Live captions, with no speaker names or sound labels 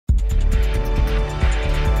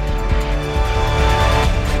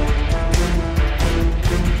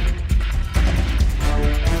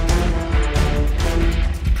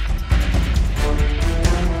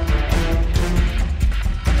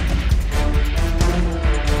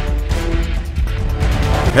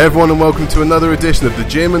Hey everyone, and welcome to another edition of the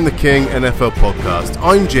Jim and the King NFL podcast.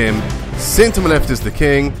 I'm Jim, sitting to my left is the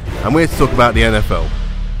King, and we're here to talk about the NFL.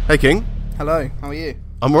 Hey King. Hello, how are you?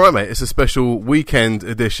 I'm alright, mate. It's a special weekend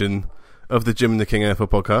edition of the Jim and the King NFL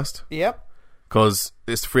podcast. Yep. Because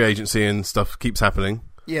it's free agency and stuff keeps happening.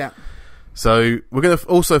 Yeah. So we're going to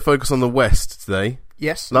also focus on the West today.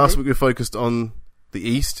 Yes. Last week we focused on the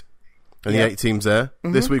East and the 8 teams there.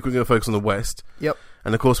 Mm-hmm. This week we're going to focus on the West. Yep.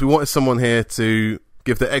 And of course we wanted someone here to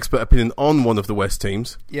give their expert opinion on one of the West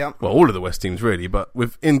teams. Yeah. Well, all of the West teams, really, but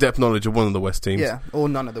with in-depth knowledge of one of the West teams. Yeah, or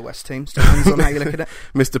none of the West teams. Depends on how you look at it.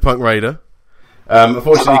 Mr. Punk Raider.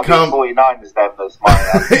 Unfortunately, you can't... 49ers then, that's my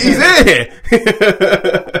He's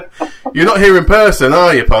here! You're not here in person,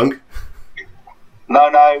 are you, Punk?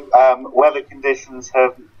 No. Weather conditions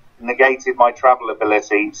have negated my travel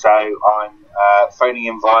ability, so I'm phoning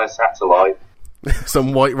in via satellite.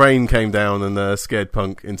 Some white rain came down and scared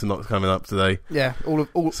Punk into not coming up today. Yeah, all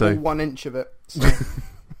 1 inch of it. So.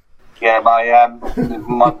 Yeah,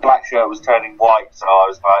 my black shirt was turning white, so I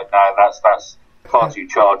was like, no, that's far too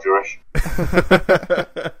Chargerish.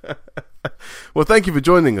 Well, thank you for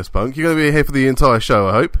joining us, Punk. You're going to be here for the entire show,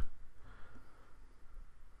 I hope.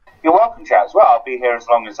 You're welcome, chaps. Well, I'll be here as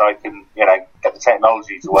long as I can, get the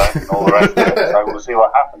technology to work and all the rest of it, so we'll see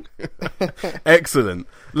what happens. Excellent.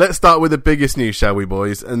 Let's start with the biggest news, shall we,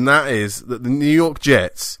 boys? And that is that the New York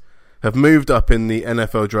Jets have moved up in the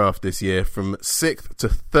NFL draft this year from 6th to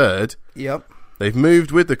 3rd. Yep. They've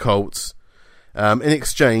moved with the Colts. In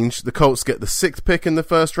exchange, the Colts get the 6th pick in the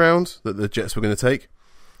first round that the Jets were going to take,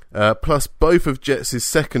 plus both of Jets'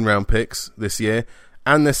 second-round picks this year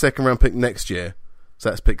and their second-round pick next year. So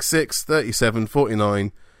that's pick 6, 37,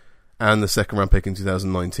 49, and the second-round pick in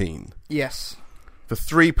 2019. Yes. For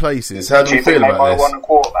 3 places. How do you feel about this? Do you think they might want a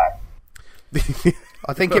quarterback?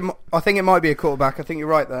 I think it might be a quarterback. I think you're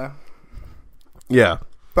right there. Yeah.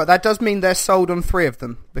 But that does mean they're sold on 3 of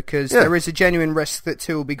them, because there is a genuine risk that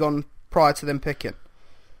 2 will be gone prior to them picking.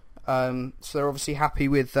 So they're obviously happy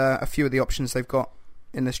with a few of the options they've got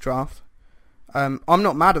in this draft. I'm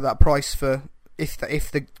not mad at that price for if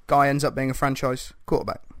the guy ends up being a franchise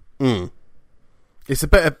quarterback. It's a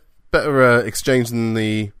better exchange than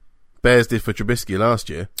the Bears did for Trubisky last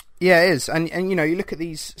year. Yeah, it is. And you look at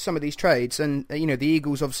some of these trades, and the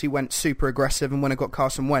Eagles obviously went super aggressive and went and got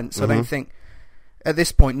Carson Wentz. I don't think at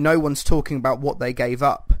this point no one's talking about what they gave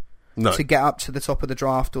up to get up to the top of the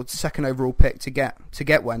draft or the second overall pick to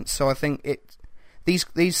get Wentz. So I think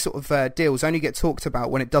these sort of deals only get talked about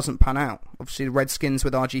when it doesn't pan out. Obviously, the Redskins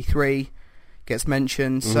with RG3 gets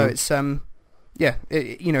mentioned. So it's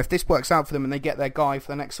if this works out for them and they get their guy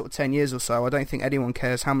for the next sort of 10 years or so, I don't think anyone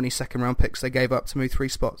cares how many second round picks they gave up to move 3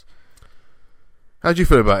 spots. How do you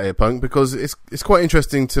feel about it, Punk? Because it's quite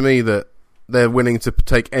interesting to me that they're willing to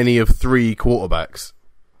take any of 3 quarterbacks.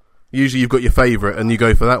 Usually you've got your favourite and you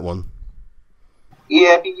go for that one.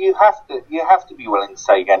 Yeah, but you have to be willing to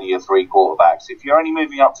take any of 3 quarterbacks. If you're only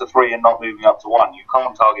moving up to 3 and not moving up to 1, you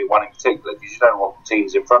can't target one in particular because you don't know what the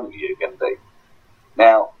teams in front of you are going to do.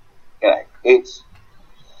 Now, it's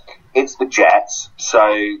the Jets,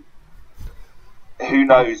 so who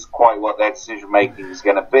knows quite what their decision making is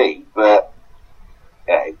going to be. But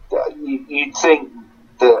you'd think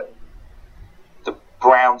that the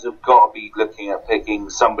Browns have got to be looking at picking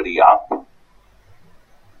somebody up.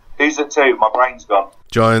 Who's at 2? My brain's gone.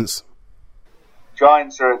 Giants.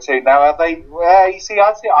 Giants are at 2. Now, are they... Well, you see,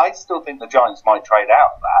 I still think the Giants might trade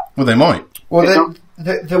out of that. Well, they might. Well,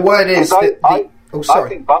 the word is... I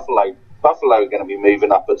think Buffalo are going to be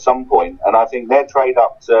moving up at some point, and I think their trade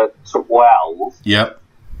up to 12... Yep.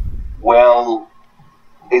 Well,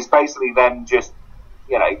 is basically them just,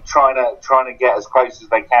 trying to get as close as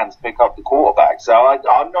they can to pick up the quarterback. So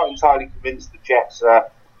I'm not entirely convinced the Jets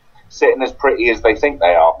are sitting as pretty as they think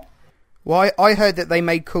they are. Well, I heard that they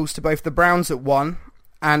made calls to both the Browns at 1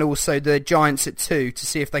 and also the Giants at 2 to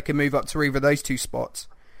see if they could move up to either of those 2 spots.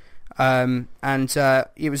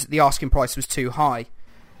 It was the asking price was too high.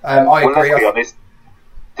 I agree. Let's be honest,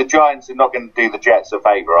 the Giants are not going to do the Jets a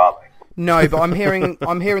favour, are they? No, but I'm hearing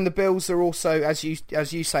the Bills are also, as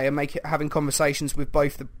you say, are having conversations with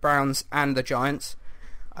both the Browns and the Giants.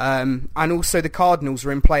 And also the Cardinals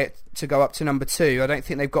are in play to go up to number 2. I don't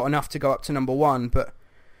think they've got enough to go up to number 1, but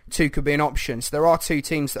 2 could be an option. So there are 2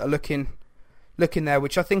 teams that are looking there,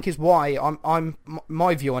 which I think is why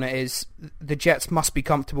my view on it is the Jets must be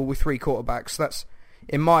comfortable with 3 quarterbacks. That's,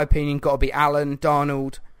 in my opinion, got to be Allen,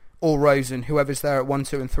 Darnold, or Rosen, whoever's there at 1,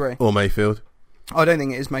 2, and 3. Or Mayfield. I don't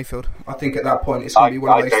think it is Mayfield. I think at that point it's going to be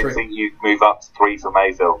one of those 3. I don't think you move up to 3 for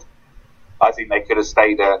Mayfield. I think they could have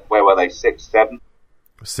stayed at, where were they, 6, 7?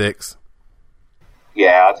 6.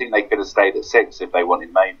 Yeah, I think they could have stayed at 6 if they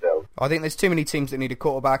wanted Mayfield. I think there's too many teams that need a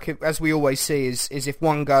quarterback. As we always see, is if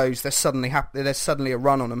one goes, there's suddenly a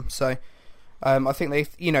run on them. So I think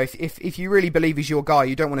if you really believe he's your guy,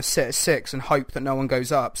 you don't want to sit at 6 and hope that no one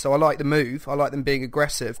goes up. So I like the move. I like them being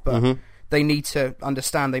aggressive, but they need to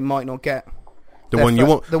understand they might not get the one you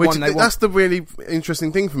want. That's the really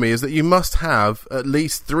interesting thing for me, is that you must have at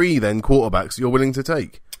least 3 then quarterbacks you're willing to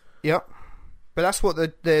take. Yep, but that's what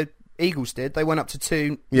the Eagles did. They went up to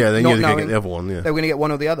 2. Yeah, they knew they were going to get the other one. Yeah, they were going to get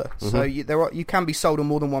one or the other. So you can be sold on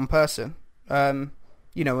more than one person. And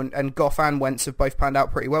Goff and Wentz have both panned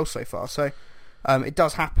out pretty well so far. So it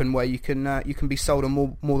does happen where you can be sold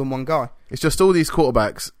on more than one guy. It's just all these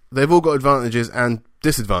quarterbacks. They've all got advantages and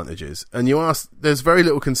disadvantages. And there's very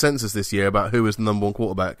little consensus this year about who is the number one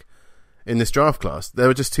quarterback in this draft class. There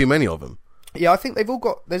are just too many of them. Yeah, I think they've all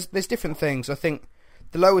got. There's different things. I think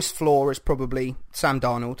the lowest floor is probably Sam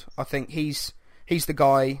Darnold. I think he's the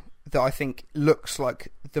guy that I think looks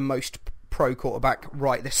like the most pro quarterback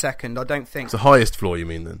right this second. I don't think... It's the highest floor, you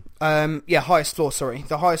mean, then? Yeah, highest floor, sorry.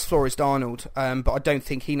 The highest floor is Darnold, but I don't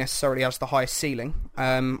think he necessarily has the highest ceiling.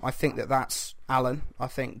 I think that's Allen. I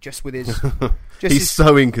think just with his... He's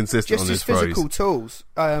so inconsistent on his throws. Just his physical tools.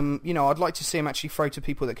 I'd like to see him actually throw to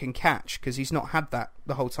people that can catch, because he's not had that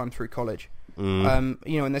the whole time through college. And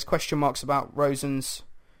there's question marks about Rosen's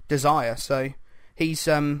desire. So he's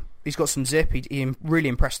got some zip. He really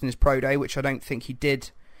impressed in his pro day, which I don't think he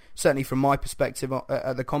did. Certainly from my perspective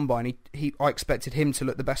at the combine, I expected him to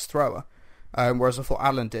look the best thrower, whereas I thought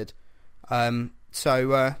Allen did. I think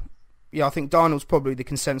Darnold's probably the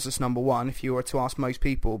consensus number one if you were to ask most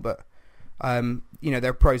people. But there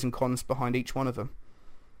are pros and cons behind each one of them.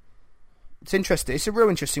 It's interesting. It's a real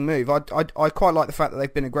interesting move. I quite like the fact that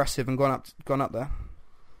they've been aggressive and gone up there.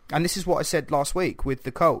 And this is what I said last week with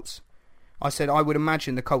the Colts. I said I would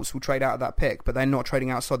imagine the Colts will trade out of that pick, but they're not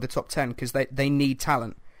trading outside the top 10 because they need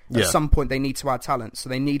talent. At some point, they need to add talent, so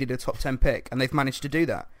they needed a top 10 pick, and they've managed to do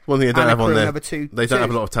that. One thing they don't have on there, they don't have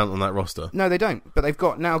a lot of talent on that roster. No, they don't. But they've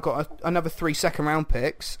now got another 3 second-round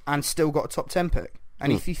picks and still got a top 10 pick.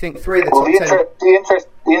 And if you think 3 of the top 10...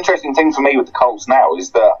 The interesting thing for me with the Colts now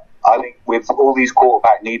is that I think with all these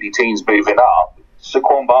quarterback-needy teams moving up,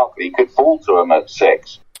 Saquon Barkley could fall to them at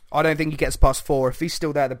 6. I don't think he gets past 4. If he's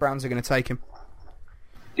still there, the Browns are going to take him.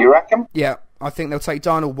 Do you reckon? Yeah, I think they'll take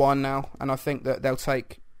Darnold 1 now, and I think that they'll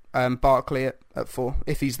take Barkley at 4,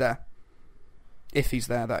 if he's there. If he's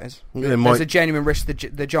there, that is. There's a genuine risk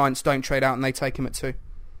the Giants don't trade out and they take him at 2.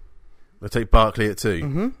 They take Barkley at 2?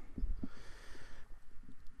 Mm-hmm.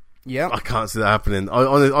 Yeah. I can't see that happening.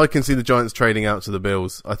 I can see the Giants trading out to the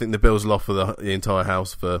Bills. I think the Bills will offer the entire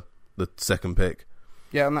house for the second pick.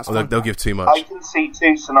 Yeah, and that's they'll give too much. I can see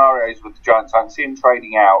 2 scenarios with the Giants. I can see them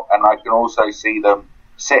trading out, and I can also see them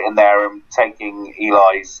sitting there and taking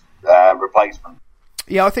Eli's replacement.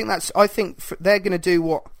 Yeah, I think they're going to do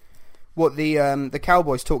what the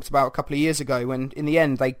Cowboys talked about a couple of years ago, when in the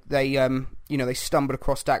end they stumbled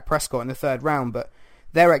across Dak Prescott in the 3rd round, but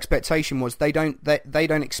their expectation was they don't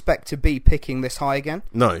expect to be picking this high again.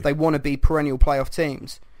 No, they want to be perennial playoff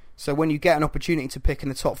teams. So when you get an opportunity to pick in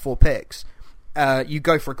the top 4 picks, you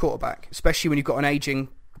go for a quarterback, especially when you've got an aging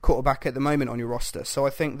quarterback at the moment on your roster. So I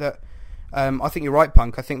think that. I think you're right,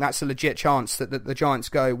 Punk. I think that's a legit chance that the Giants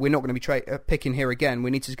go, we're not going to be picking here again. We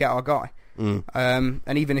need to get our guy.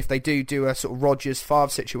 And even if they do a sort of Rodgers-Favre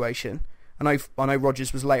situation, I know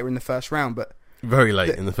Rodgers was later in the 1st round, but very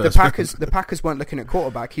late in the first round. The Packers weren't looking at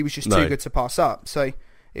quarterback. He was just too good to pass up. So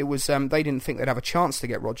it was they didn't think they'd have a chance to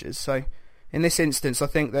get Rodgers. So in this instance, I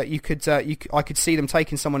think that I could see them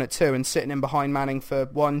taking someone at 2 and sitting in behind Manning for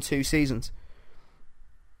 1-2 seasons.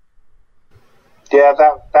 Yeah,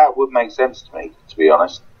 that would make sense to me, to be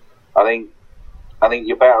honest. I think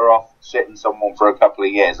you're better off sitting someone for a couple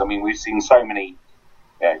of years. I mean, we've seen so many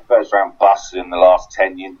first round busts in the last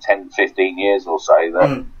 10, 15 years or so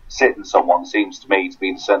that sitting someone seems to me to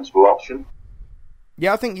be the sensible option.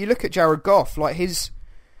 Yeah, I think you look at Jared Goff, like his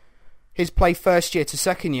play first year to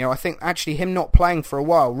second year. I think actually him not playing for a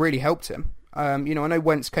while really helped him. I know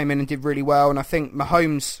Wentz came in and did really well, and I think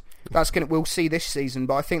Mahomes... we'll see this season,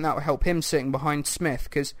 but I think that will help him sitting behind Smith,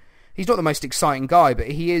 because he's not the most exciting guy,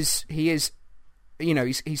 but he is he's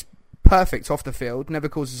perfect off the field, never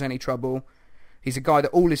causes any trouble. He's a guy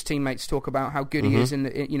that all his teammates talk about how good he is in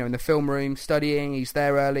the film room, studying. He's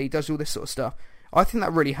there early, does all this sort of stuff. I think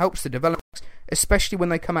that really helps the development, especially when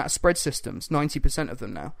they come out of spread systems. 90% of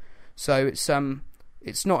them now, so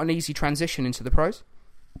it's not an easy transition into the pros.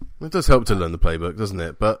 It does help to learn the playbook, doesn't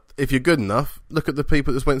it? But if you're good enough, look at the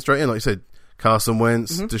people that just went straight in. Like you said, Carson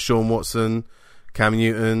Wentz, Deshaun Watson, Cam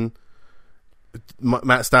Newton.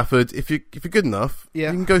 Matt Stafford, if you're good enough, you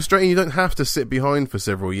can go straight in. You don't have to sit behind for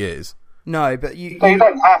several years. No, but you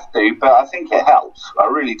don't have to, but I think it helps. I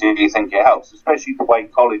really do think it helps, especially the way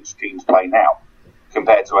college teams play now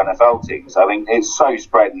compared to NFL teams. I think it's so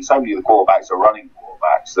spread, and so many of the quarterbacks are running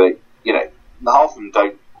quarterbacks that, half of them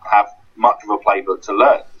don't have much of a playbook to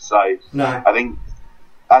learn. So I think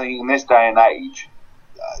in this day and age,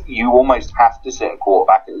 you almost have to sit a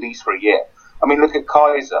quarterback at least for a year. I mean, look at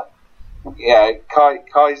Kaiser. Yeah,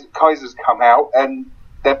 Kaiser's come out and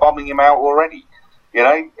they're bombing him out already.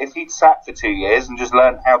 If he'd sat for 2 years and just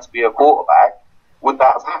learned how to be a quarterback, would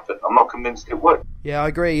that have happened? I'm not convinced it would. Yeah, I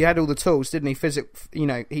agree. He had all the tools, didn't he?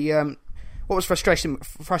 What was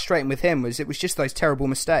frustrating with him was it was just those terrible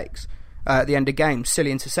mistakes at the end of games,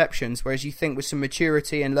 silly interceptions. Whereas you think with some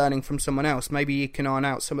maturity and learning from someone else, maybe you can iron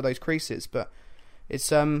out some of those creases. But it's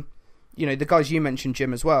the guys you mentioned,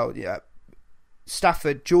 Jim, as well. Yeah,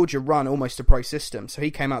 Stafford, Georgia run almost a pro system, so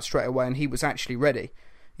he came out straight away and he was actually ready.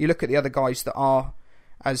 You look at the other guys that are,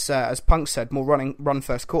 as Punk said, more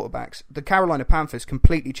run-first quarterbacks. The Carolina Panthers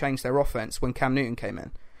completely changed their offense when Cam Newton came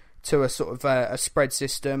in to a sort of a spread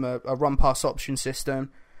system, a run-pass option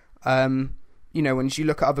system. When you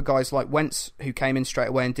look at other guys like Wentz, who came in straight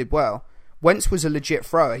away and did well, Wentz was a legit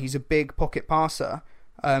thrower. He's a big pocket passer,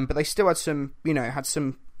 but they still had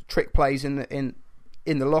some trick plays in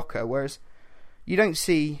the locker. Whereas you don't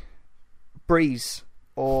see Breeze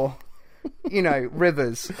or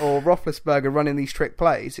Rivers or Roethlisberger running these trick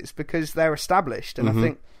plays. It's because they're established, and I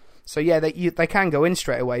think so. Yeah, they can go in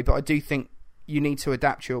straight away, but I do think you need to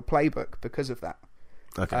adapt your playbook because of that.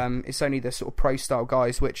 Okay. It's only the sort of pro style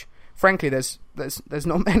guys, which frankly there's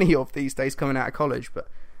not many of these days coming out of college, but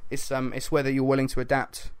it's whether you're willing to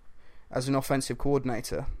adapt as an offensive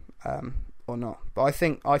coordinator or not. But I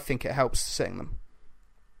think it helps sitting them,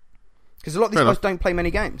 because a lot of these guys don't play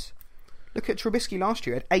many games. Look at Trubisky last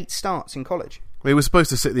year; had 8 starts in college. Well, he was supposed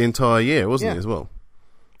to sit the entire year, wasn't he, as well?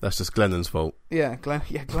 That's just Glennon's fault. Yeah,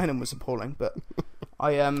 Glennon was appalling, but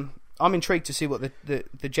I'm intrigued to see what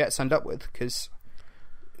the Jets end up with, because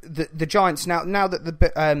the Giants now that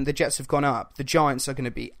the Jets have gone up, the Giants are going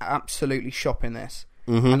to be absolutely shopping this,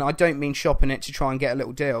 and I don't mean shopping it to try and get a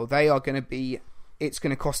little deal. They are going to be. It's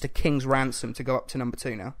going to cost a king's ransom to go up to number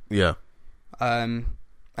 2 now. Yeah.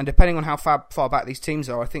 And depending on how far back these teams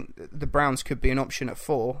are, I think the Browns could be an option at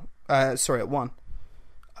 4. At 1.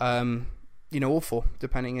 Or 4,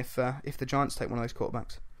 depending if the Giants take one of those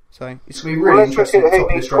quarterbacks. So it's going to be really interesting. Let's look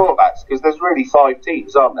at who needs quarterbacks, because there's really 5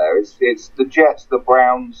 teams, aren't there? It's the Jets, the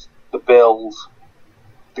Browns, the Bills,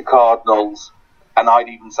 the Cardinals, and I'd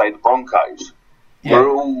even say the Broncos. Yeah.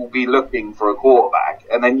 We'll all be looking for a quarterback,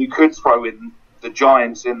 and then you could throw in the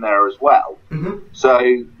Giants in there as well.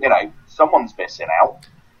 So someone's missing out.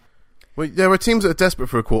 Well, there are teams that are desperate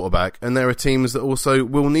for a quarterback, and there are teams that also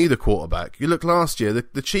will need a quarterback. You look last year,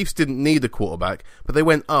 the Chiefs didn't need a quarterback, but they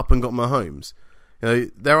went up and got Mahomes.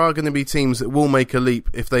 There are going to be teams that will make a leap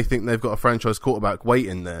if they think they've got a franchise quarterback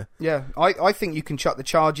waiting there. Yeah, I think you can chuck the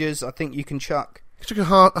Chargers. I think you can chuck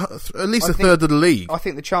at least a third of the league. I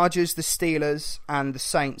think the Chargers, the Steelers, and the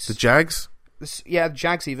Saints. The Jags? The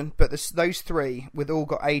Jags even. But those 3, with all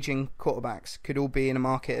got aging quarterbacks, could all be in a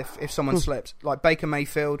market if someone slips. Like Baker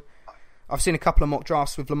Mayfield. I've seen a couple of mock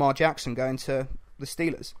drafts with Lamar Jackson going to the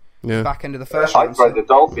Steelers. Yeah. Back end of the first round. I'd throw the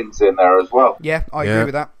Dolphins in there as well. Yeah, I agree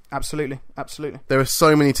with that. Absolutely. There are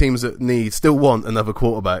so many teams that still want another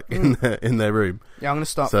quarterback in their room. Yeah, I'm going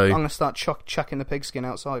to start chucking the pigskin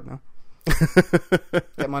outside now.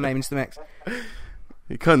 Get my name into the mix.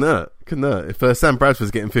 It couldn't hurt. If Sam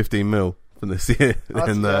Bradford's getting 15 mil from this year,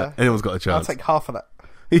 then anyone's got a chance. I'll take half of that.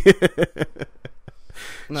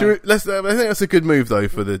 No. I think that's a good move though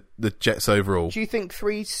for the Jets overall. Do you think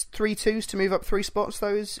 3-2s to move up 3 spots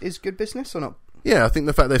though is good business or not? Yeah, I think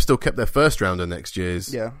the fact they've still kept their first rounder next year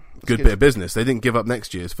is good bit of business. They didn't give up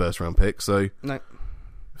next year's first round pick, so no.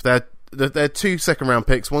 If they had 2 second round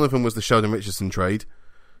picks, one of them was the Sheldon Richardson trade.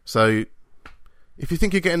 So if you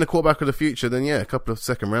think you're getting the quarterback of the future, then a couple of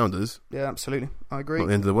second rounders. Yeah, absolutely. I agree. Not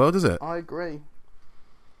the end of the world, is it? I agree.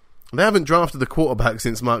 They haven't drafted a quarterback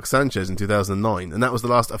since Mark Sanchez in 2009, and that was the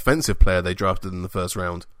last offensive player they drafted in the first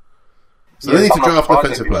round. So they need to draft an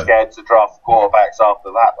offensive player. Scared to draft quarterbacks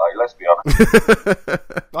after that, though. Let's be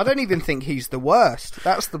honest. I don't even think he's the worst.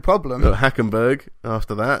 That's the problem. Hackenberg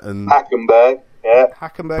after that, and Hackenberg,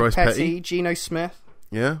 Hackenberg, Petty, Geno Smith.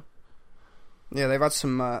 Yeah, they've had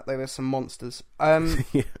some monsters.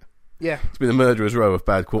 Yeah, it's been a murderer's row of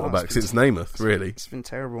bad quarterbacks since Namath. Really, it's been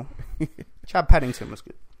terrible. Chad Pennington was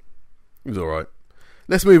good. He was all right.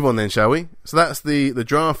 Let's move on then, shall we? So that's the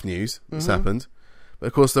draft news that's happened. But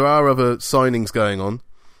of course, there are other signings going on.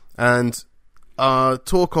 And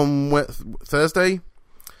talk on Thursday,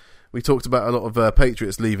 we talked about a lot of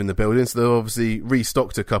Patriots leaving the building, so they've obviously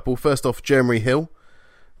restocked a couple. First off, Jeremy Hill,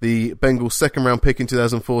 the Bengals' second-round pick in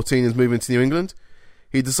 2014, is moving to New England.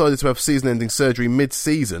 He decided to have season-ending surgery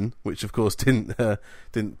mid-season, which of course didn't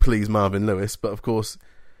please Marvin Lewis, but of course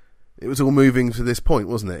it was all moving to this point,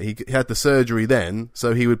 wasn't it? He had the surgery then,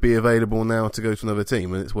 so he would be available now to go to another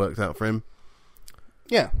team, and it's worked out for him.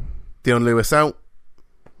 Yeah. Dion Lewis out.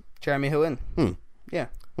 Jeremy Hill in. Yeah.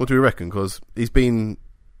 What do we reckon? Because he's been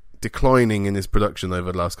declining in his production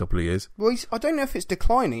over the last couple of years. Well, I don't know if it's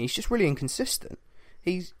declining. He's just really inconsistent.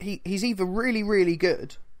 He's either really, really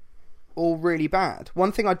good or really bad.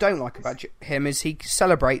 One thing I don't like about him is he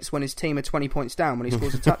celebrates when his team are 20 points down when he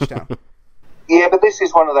scores a touchdown. Yeah, but this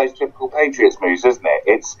is one of those typical Patriots moves, isn't it?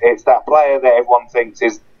 It's that player that everyone thinks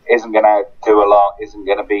isn't going to do a lot, isn't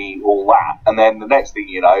going to be all that, and then the next thing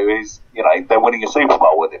you know is they're winning a Super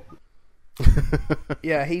Bowl with him.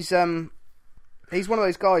 Yeah, he's one of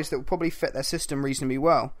those guys that will probably fit their system reasonably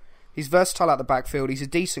well. He's versatile out the backfield. He's a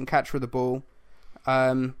decent catcher of the ball.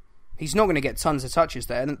 He's not going to get tons of touches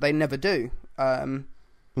there. They never do. No,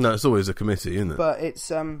 it's always a committee, isn't it? But it's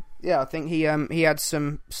I think he had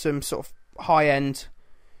some sort of high end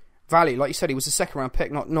value. Like you said, he was a second round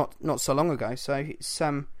pick not so long ago. So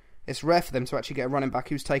it's rare for them to actually get a running back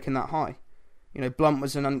who's taken that high. Blunt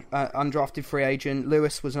was an undrafted free agent.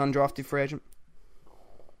 Lewis was an undrafted free agent.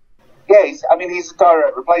 Yeah, he's a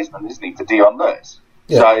direct replacement, isn't he, for Dion Lewis?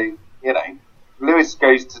 Yeah. So Lewis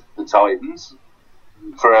goes to the Titans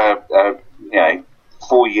for a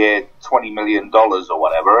 4-year, $20 million or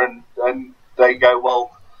whatever, and they go,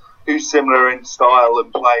 well, who's similar in style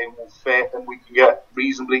and play and will fit, and we can get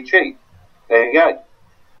reasonably cheap. There you go.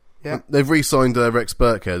 Yeah, they've re-signed Rex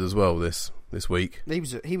Burkhead as well this week.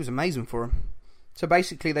 He was amazing for them. So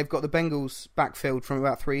basically, they've got the Bengals backfield from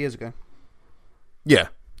about 3 years ago. Yeah,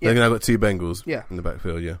 they've now got two Bengals. Yeah. In the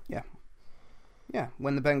backfield. Yeah.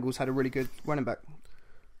 When the Bengals had a really good running back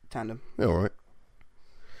tandem. Yeah, all right.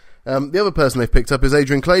 The other person they've picked up is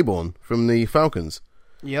Adrian Claiborne from the Falcons.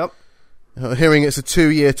 Yep. Hearing it's a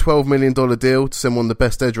 2-year, $12 million deal to send one of the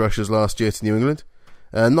best edge rushers last year to New England.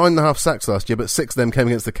 9.5 sacks last year, but 6 of them came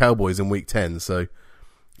against the Cowboys in Week 10, so a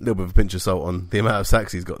little bit of a pinch of salt on the amount of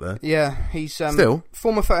sacks he's got there. Yeah, he's still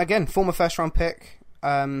former first round pick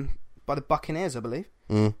by the Buccaneers, I believe.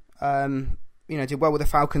 Did well with the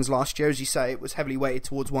Falcons last year, as you say. It was heavily weighted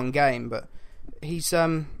towards one game, but he's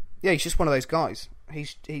just one of those guys.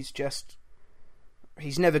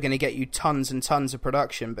 He's never going to get you tons and tons of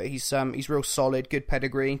production, but he's real solid, good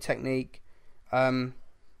pedigree, technique. There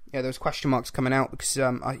was question marks coming out because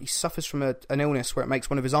he suffers from an illness where it makes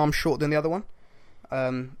one of his arms shorter than the other one.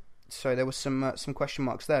 So there was some question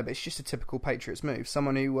marks there, but it's just a typical Patriots move.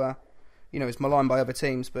 Someone who is maligned by other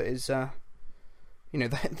teams, but is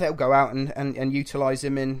they'll go out and utilise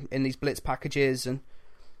him in these blitz packages, and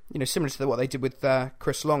similar to what they did with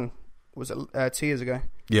Chris Long. Was it 2 years ago?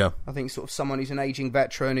 Yeah, I think sort of someone who's an aging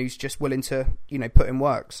veteran who's just willing to put in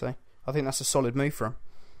work. So I think that's a solid move for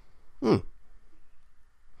him.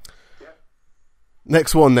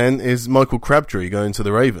 Next one then is Michael Crabtree going to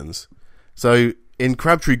the Ravens. So in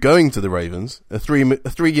Crabtree going to the Ravens, a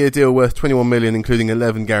 3-year deal worth $21 million, including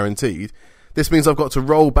 11 guaranteed. This means I've got to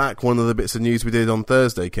roll back one of the bits of news we did on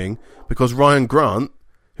Thursday, King, because Ryan Grant,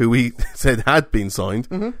 who we said had been signed,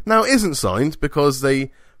 now isn't signed because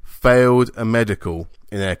they failed a medical,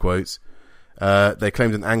 in air quotes. They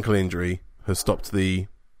claimed an ankle injury has stopped the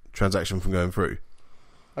transaction from going through.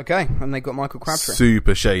 Okay, and they got Michael Crabtree.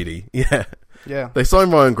 Super shady, yeah. Yeah. They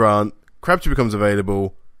sign Ryan Grant, Crabtree becomes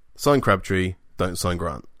available, sign Crabtree, don't sign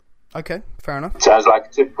Grant. Okay, fair enough. Sounds like a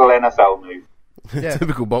typical NFL move. Yeah.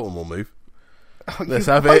 Typical Baltimore move. Oh, Let's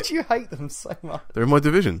have why it. do you hate them so much? They're in my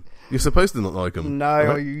division. You're supposed to not like them. No,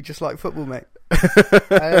 right? you just like football, mate.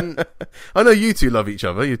 I know you two love each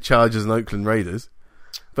other, your Chargers and Oakland Raiders.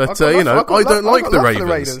 But, I don't like the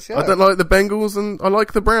Ravens. Yeah. I don't like the Bengals, and I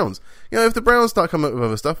like the Browns. If the Browns start coming up with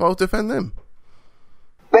other stuff, I'll defend them.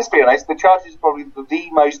 Let's be honest, the Chargers are probably the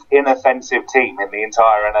most inoffensive team in the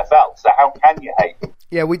entire NFL, so how can you hate them?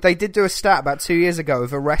 Yeah, they did do a stat about 2 years ago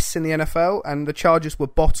of arrests in the NFL, and the Chargers were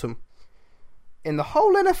bottom. In the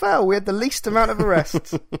whole NFL, we had the least amount of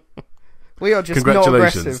arrests. We are just not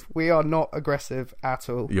aggressive. We are not aggressive at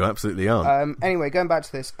all. You absolutely are. Anyway, going back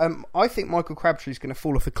to this, I think Michael Crabtree is going to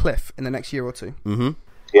fall off a cliff in the next year or two. Mm-hmm.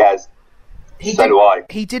 Yes. So do I.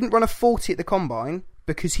 He didn't run a 40 at the combine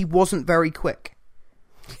because he wasn't very quick.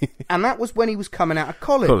 And that was when he was coming out of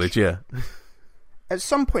college. Yeah. At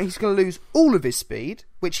some point, he's going to lose all of his speed,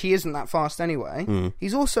 which he isn't that fast anyway.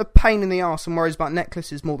 He's also a pain in the arse and worries about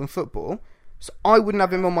necklaces more than football. So I wouldn't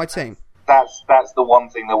have him on my team. that's the one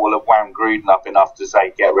thing that will have wound Gruden up enough to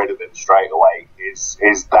say get rid of him straight away. Is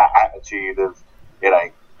that attitude of,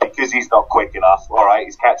 because he's not quick enough. All right,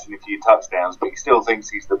 he's catching a few touchdowns, but he still thinks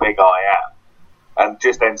he's the big I am, and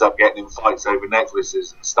just ends up getting in fights over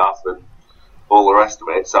necklaces and stuff and all the rest of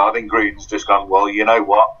it. So I think Gruden's just gone, well, you know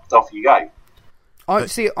what, off you go.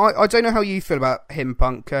 I don't know how you feel about him,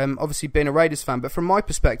 Punk. Obviously being a Raiders fan, but from my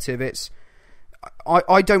perspective, it's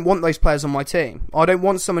I don't want those players on my team. I don't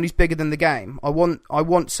want someone who's bigger than the game. I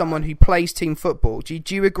want someone who plays team football. Do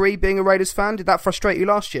you agree, being a Raiders fan? Did that frustrate you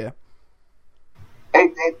last year?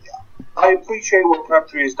 I appreciate what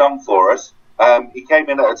Crabtree has done for us. He came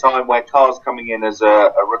in at a time where Carr's coming in as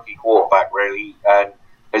a rookie quarterback, really, and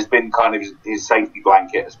has been kind of his safety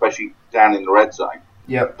blanket, especially down in the red zone.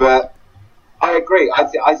 Yeah. But I agree.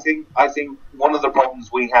 I think one of the problems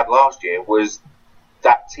we had last year was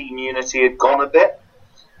that team unity had gone a bit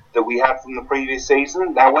that we had from the previous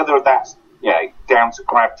season. Now, whether that's down to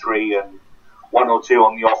Crabtree and one or two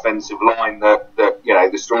on the offensive line that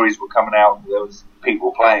the stories were coming out and there was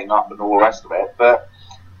people playing up and all the rest of it, but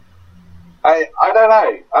I don't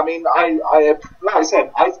know. I mean, I like I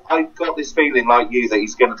said, I got this feeling like you that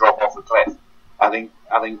he's going to drop off a cliff. I think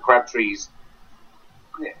Crabtree's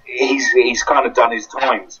he's kind of done his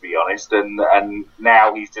time, to be honest, and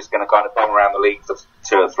now he's just going to kind of bum around the league for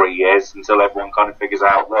 2 or 3 years until everyone kind of figures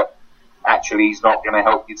out that actually he's not going to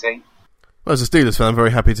help your team. Well, as a Steelers fan, I'm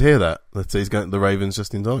very happy to hear that he's going to the Ravens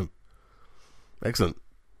just in time. Excellent.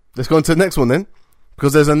 Let's go on to the next one then,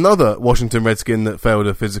 because there's another Washington Redskin that failed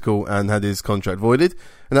a physical and had his contract voided,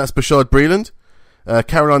 and that's Bashaud Breeland.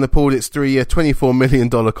 Carolina pulled its 3-year, $24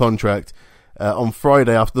 million contract on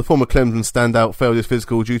Friday after the former Clemson standout failed his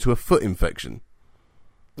physical due to a foot infection.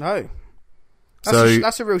 No.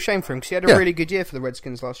 That's a real shame for him, because he had a really good year for the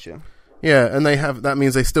Redskins last year. Yeah, and that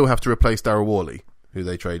means they still have to replace Darryl Worley, who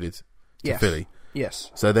they traded to Philly.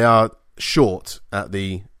 Yes. So they are short at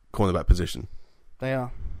the cornerback position. They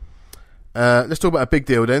are. Let's talk about a big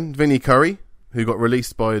deal then. Vinny Curry, who got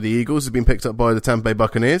released by the Eagles, has been picked up by the Tampa Bay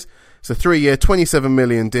Buccaneers. It's a 3-year, $27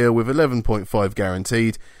 million deal with 11.5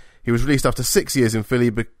 guaranteed. He was released after 6 years in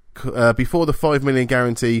Philly before the $5 million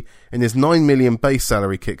guarantee and his $9 million base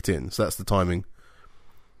salary kicked in. So that's the timing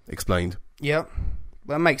explained. Yeah.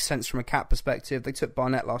 Well, that makes sense from a cap perspective. They took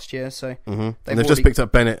Barnett last year, so they've just picked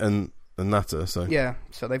up Bennett and Natter. So yeah,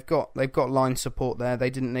 so they've got line support there.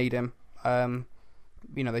 They didn't need him.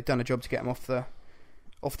 They've done a job to get him off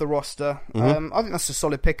the roster. I think that's a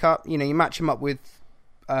solid pickup. You match him up with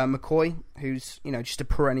McCoy, who's just a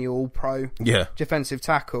perennial all-pro defensive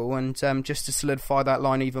tackle, and just to solidify that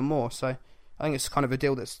line even more. So I think it's kind of a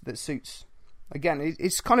deal that suits. Again,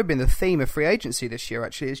 it's kind of been the theme of free agency this year.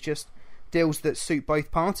 Actually, it's just deals that suit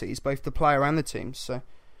both parties, both the player and the team. So,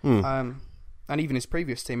 and even his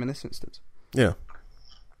previous team in this instance. Yeah.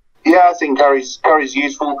 Yeah, I think Curry's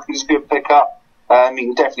useful. He's a good pickup. He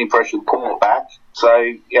can definitely pressure the quarterback. So,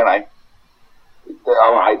 all right,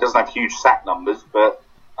 it doesn't have huge sack numbers, but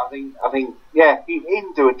I think, he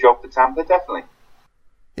can do a job for Tampa, definitely.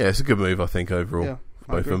 Yeah, it's a good move, I think, overall,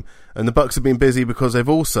 for both of them. And the Bucs have been busy because they've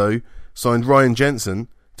also signed Ryan Jensen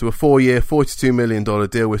to a 4-year, $42 million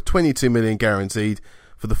deal with $22 million guaranteed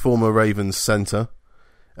for the former Ravens center.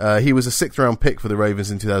 He was a 6th-round pick for the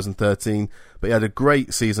Ravens in 2013, but he had a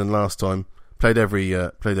great season last time. Played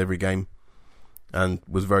every game, and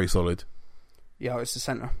was very solid. Yeah, it's the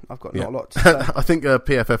centre. I've got not a lot to say. I think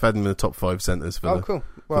PFF had him in the top 5 centres for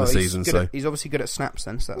the season. He's obviously good at snaps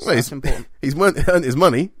then, so that's important. He's earned his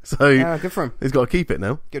money, so yeah, good for him. He's got to keep it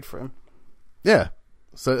now. Good for him. Yeah.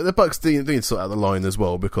 So the Bucs need to sort out the line as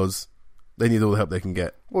well, because they need all the help they can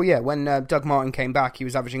get. Well, yeah, when Doug Martin came back, he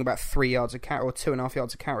was averaging about 3 yards a carry, or 2.5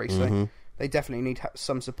 yards a carry, so they definitely need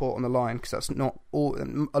some support on the line, because that's not all.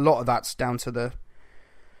 A lot of that's down to the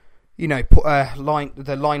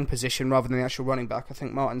line position rather than the actual running back. I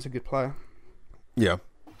think Martin's a good player. Yeah.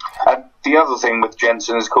 And the other thing with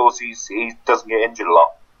Jensen, of course, he doesn't get injured a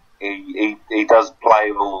lot. He does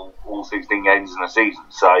play all 16 games in a season,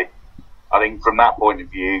 so I think from that point of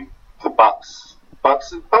view, the Bucs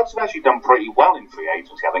have actually done pretty well in free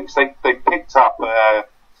agency. I think they picked up.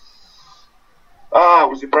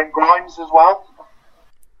 Was it Brent Grimes as well?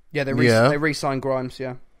 Yeah, they re-signed Grimes.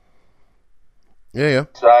 Yeah. Yeah.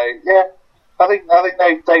 So I think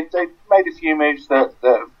they made a few moves that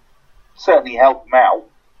certainly helped them out.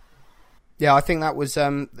 Yeah, I think that was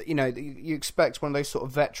you expect one of those sort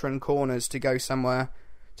of veteran corners to go somewhere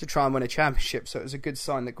to try and win a championship, so it was a good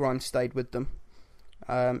sign that Grimes stayed with them.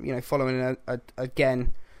 Following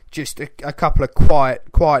again just a couple of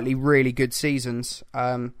quietly really good seasons.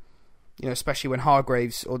 You know, especially when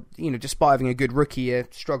Hargreaves, or despite having a good rookie year,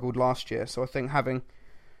 struggled last year. So I think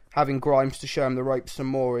having Grimes to show him the ropes some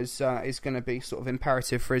more is going to be sort of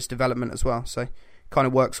imperative for his development as well. So kind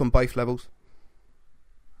of works on both levels.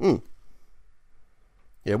 Yeah,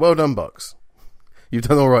 well done, Bucks. You've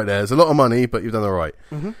done all right there. There's a lot of money, but you've done all right.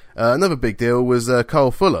 Mm-hmm. Another big deal was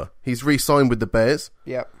Kyle Fuller. He's re-signed with the Bears.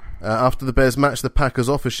 Yep. After the Bears matched the Packers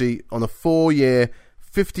offer sheet on a 4-year,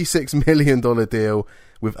 $56 million deal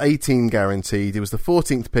with 18 guaranteed. He was the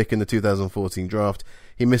 14th pick in the 2014 draft.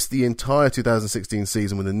 He missed the entire 2016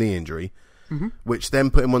 season with a knee injury, which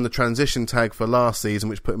then put him on the transition tag for last season,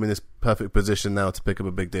 which put him in this perfect position now to pick up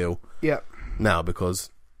a big deal. Yep. Now,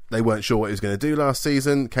 because they weren't sure what he was going to do last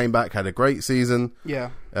season, came back, had a great season. Yeah.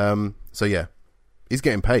 So yeah, he's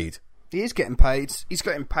getting paid. He is getting paid. He's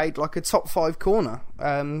getting paid like a top 5 corner.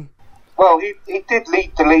 Well, he did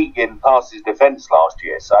lead the league in passes defence last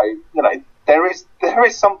year, so there is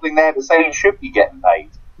something there to say he should be getting paid.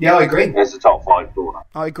 Yeah, I agree. As a top 5 corner.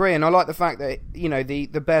 I agree, and I like the fact that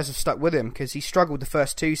the Bears have stuck with him, because he struggled the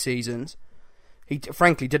first 2 seasons. He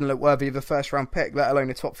frankly didn't look worthy of a first round pick, let alone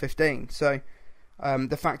a top 15. So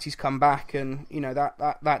the fact he's come back, and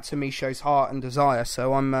that to me shows heart and desire.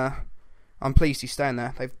 So I'm pleased he's staying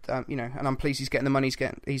there. They've and I'm pleased he's getting the money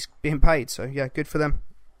he's being paid. So yeah, good for them.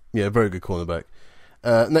 Yeah, very good cornerback.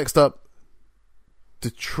 Next up,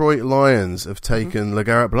 Detroit Lions have taken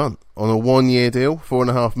LeGarrette Blount on a 1-year deal,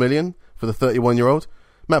 $4.5 million for the 31-year-old.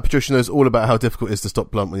 Matt Patricia knows all about how difficult it is to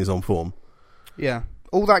stop Blount when he's on form. Yeah,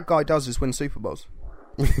 all that guy does is win Super Bowls.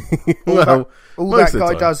 all that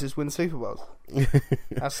guy does is win Super Bowls.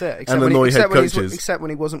 That's it. And annoy head coaches. Except when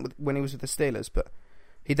he was with the Steelers, but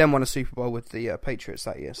he then won a Super Bowl with the Patriots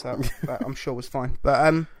that year, so that I'm sure was fine.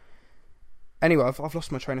 But anyway, I've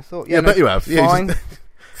lost my train of thought. Yeah, I bet you have. Fine.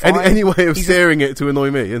 Yeah, any way of steering it to annoy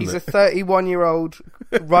me, isn't he's it? He's a 31-year-old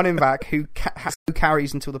running back who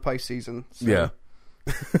carries until the postseason. So. Yeah.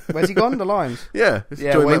 Where's he gone? The Lions. Yeah.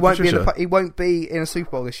 Well, he won't be in a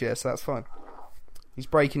Super Bowl this year, so that's fine. He's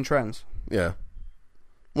breaking trends. Yeah.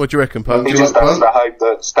 What do you reckon, Pun? He just has to hope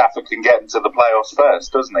that Stafford can get into the playoffs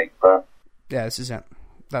first, doesn't he? But yeah, this is it.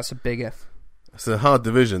 That's a big if. It's a hard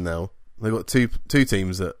division now. They've got two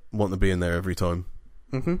teams that want to be in there every time.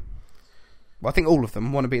 Mm-hmm. Well, I think all of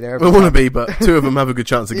them want to be there. Want to be, but 2 of them have a good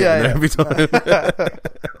chance of getting there every time.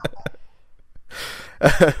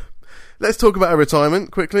 Let's talk about a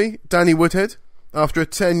retirement quickly. Danny Woodhead. After a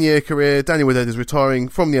 10-year career, Danny Woodhead is retiring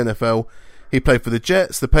from the NFL. He played for the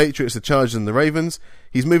Jets, the Patriots, the Chargers, and the Ravens.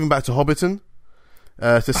 He's moving back to Hobbiton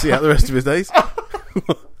to see out the rest of his days.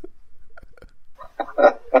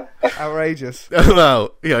 Outrageous.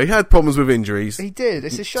 Well, he had problems with injuries. He did.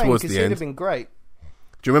 It's a shame because he'd have been great.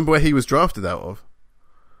 Do you remember where he was drafted out of?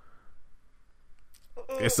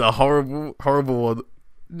 It's a horrible, horrible one.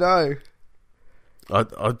 No.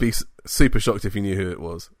 I'd be super shocked if you knew who it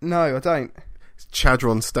was. No, I don't. It's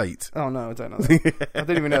Chadron State. Oh, no, I don't know that. I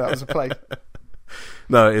didn't even know that was a place.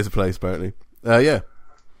 No, it is a place, apparently. Yeah.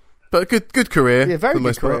 But good career. Yeah, very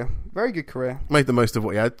good career. Very good career. Made the most of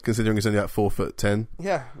what he had, considering he's only at 4'10".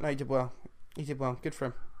 Yeah, no, he did well. He did well. Good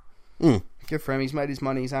for him. Good for him. He's made his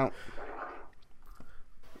money. He's out.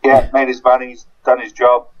 Yeah, made his money. He's done his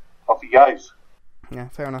job. Off he goes. Yeah,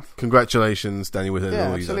 fair enough. Congratulations, Danny Woodhead.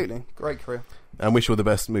 Yeah, absolutely. Great career. And wish you all the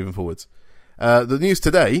best moving forwards. The news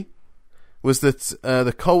today was that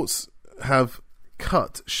the Colts have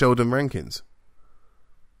cut Sheldon Rankins.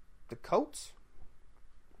 The Colts?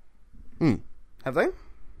 Have they?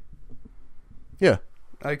 Yeah.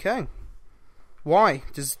 Okay. Why?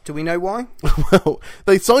 Do we know why? Well,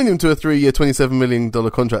 they signed him to a 3-year, $27 million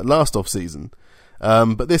contract last off-season.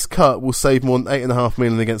 But this cut will save more than $8.5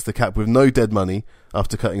 million against the cap with no dead money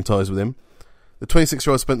after cutting ties with him. The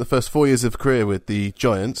 26-year-old spent the first 4 years of career with the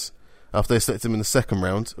Giants after they selected him in the second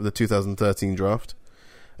round of the 2013 draft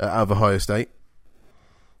out of Ohio State.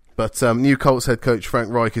 But new Colts head coach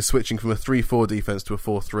Frank Reich is switching from a 3-4 defense to a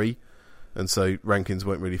 4-3, and so Rankins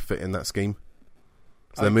won't really fit in that scheme.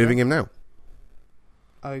 So they're moving him now.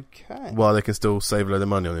 Okay. While they can still save a load of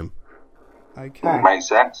money on him. Okay. Makes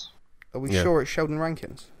sense. Are we sure it's Sheldon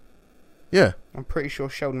Rankins? Yeah. I'm pretty sure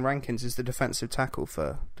Sheldon Rankins is the defensive tackle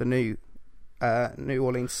for the new New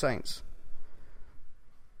Orleans Saints.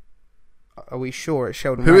 Are we sure it's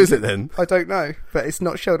Sheldon Rankins? Who is it then? I don't know, but it's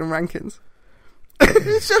not Sheldon Rankins.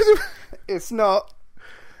 It's not.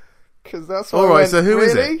 Because that's what Alright, so who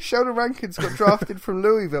is it? Sheldon Rankins got drafted from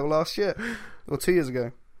Louisville last year. Or 2 years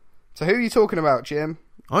ago. So who are you talking about, Jim?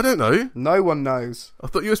 I don't know. No one knows. I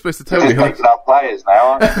thought you were supposed to tell me. You're just making up players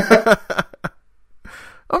now, aren't you?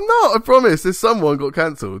 I'm not, I promise. There's someone got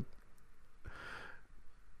cancelled.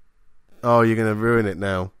 Oh, you're going to ruin it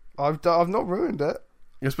now. I've not ruined it.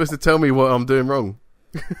 You're supposed to tell me what I'm doing wrong.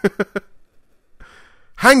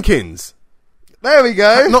 Hankins. There we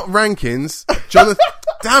go. Not Rankins. Jonathan.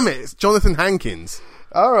 Damn it! It's Jonathan Hankins.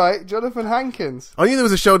 All right, Jonathan Hankins. I knew there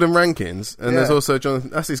was a Sheldon Rankins, and there's also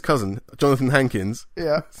Jonathan. That's his cousin, Jonathan Hankins.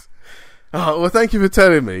 Yeah. Oh well, thank you for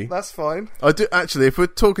telling me. That's fine. I do actually. If we're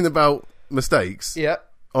talking about mistakes,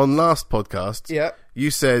 on last podcast,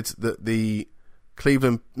 you said that the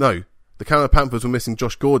Carolina Panthers were missing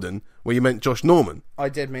Josh Gordon, where you meant Josh Norman. I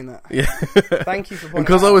did mean that. Yeah. Thank you for pointing And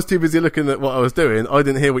because I was too busy looking at what I was doing, I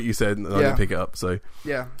didn't hear what you said, and I didn't pick it up. So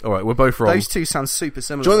yeah. All right, we're both wrong. Those two sound super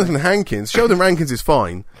similar. Jonathan Hankins, Sheldon Rankins is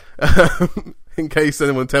fine. In case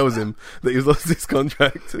anyone tells him that he's lost his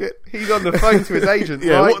contract. He's on the phone to his agent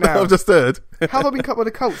right now. I've just heard. How have I been cut by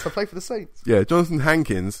the Colts? I play for the Saints. Yeah, Jonathan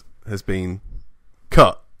Hankins has been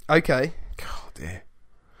cut. Okay. God dear.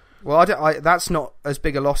 Well, that's not as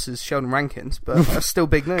big a loss as Sheldon Rankins, but that's still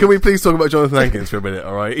big news. Can we please talk about Jonathan Hankins for a minute,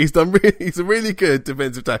 all right? He's a really good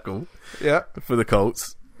defensive tackle for the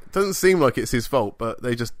Colts. Doesn't seem like it's his fault, but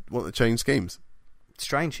they just want to change schemes.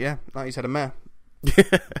 Strange, yeah. Like he's had a mare.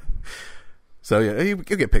 So, yeah, he'll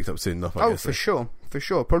get picked up soon enough, I guess. For sure. For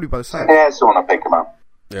sure. Probably by the Saints. Yeah, someone will pick him up.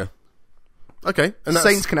 Yeah. Okay. And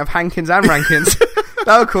Saints can have Hankins and Rankins.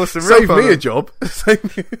 That would cause some real Save problem. me a job.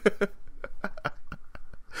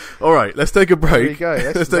 All right, let's take a break. There you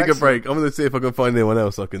go. Let's take a break. I'm going to see if I can find anyone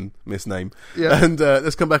else I can misname. Yeah. And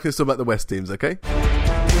let's come back and talk about the West teams, okay?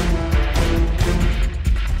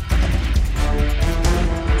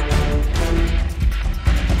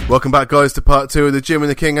 Welcome back, guys, to part 2 of the Jim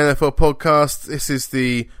and the King NFL podcast. This is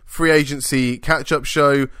the free agency catch-up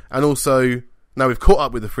show, and also, now we've caught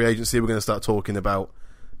up with the free agency, we're going to start talking about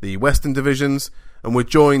the Western divisions, and we're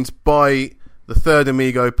joined by the third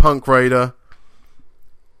amigo, Punk Raider.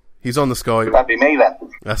 He's on the Skype. That'd be me then.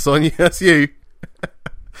 That's on you. That's you.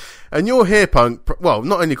 And you're here, Punk. Well,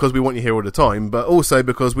 not only because we want you here all the time, but also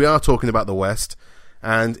because we are talking about the West.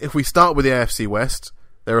 And if we start with the AFC West,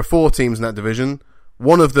 there are 4 teams in that division.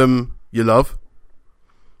 One of them you love.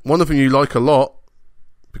 One of them you like a lot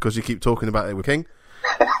because you keep talking about it with King.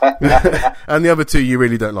 And the other 2 you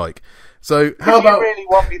really don't like. So how if you really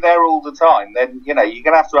want me there all the time, then you're going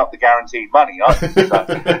to have to up the guaranteed money, aren't you?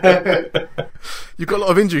 You've got a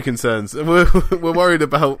lot of injury concerns, and we're worried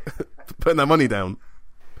about putting that money down.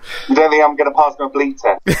 You don't think I'm going to pass my bleed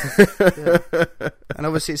test? And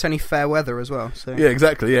obviously it's only fair weather as well. So. Yeah,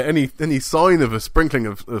 exactly. Yeah, any sign of a sprinkling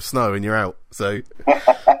of snow and you're out. So we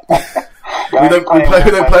don't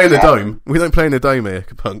play in the dome. We don't play in the dome here,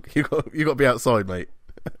 Punk. You got to be outside, mate.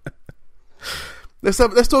 Let's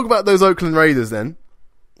talk about those Oakland Raiders then,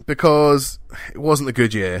 because it wasn't a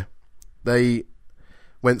good year. They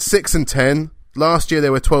went 6-10. Last year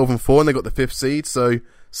they were 12-4, and they got the 5th seed. So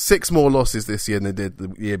 6 more losses this year than they did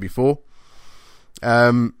the year before.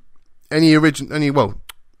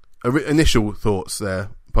 Initial thoughts there,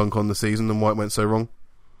 Punk, on the season and why it went so wrong?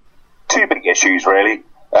 2 big issues, really.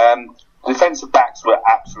 Defensive backs were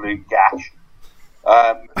absolute gash.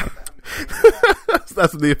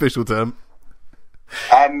 That's the official term.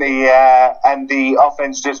 And the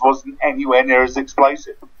offense just wasn't anywhere near as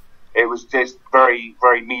explosive. It was just very,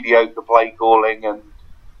 very mediocre play calling, and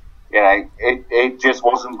it just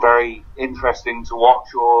wasn't very interesting to watch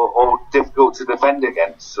or difficult to defend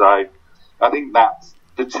against. So I think that's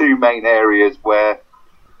the 2 main areas where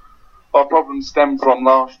our problems stemmed from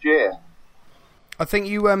last year. I think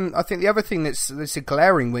I think the other thing that's a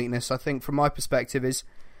glaring weakness, I think, from my perspective, is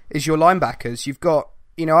your linebackers. You've got,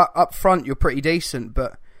 up front you're pretty decent,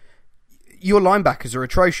 but your linebackers are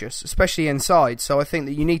atrocious, especially inside. So I think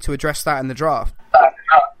that you need to address that in the draft.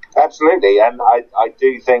 Absolutely, and I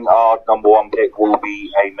do think our number 1 pick will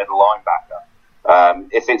be a middle linebacker.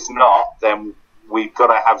 If it's not, then we've got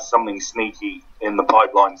to have something sneaky in the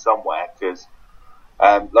pipeline somewhere, because,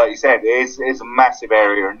 like you said, it's a massive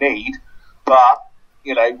area of need, but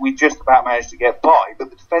we just about managed to get by. But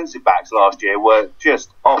the defensive backs last year were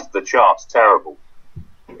just off the charts terrible.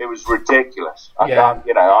 It was ridiculous. I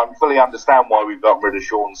fully understand why we've got rid of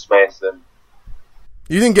Sean Smith. And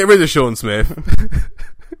you didn't get rid of Sean Smith.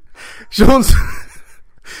 Sean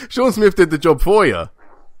Smith did the job for you.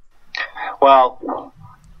 Well,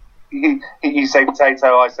 you say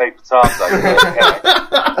potato, I say potato.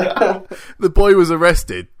 The boy was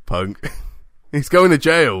arrested, Punk. He's going to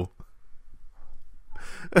jail.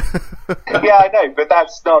 Yeah, I know, but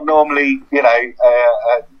that's not normally,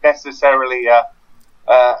 necessarily a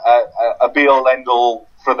be-all, end-all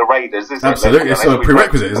for the Raiders, is it? Absolutely, it's a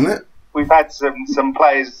prerequisite, isn't it? We've had some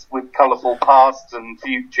players with colourful pasts and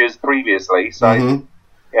futures previously, so,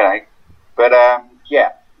 but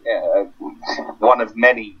one of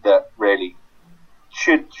many that really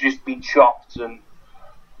should just be chopped and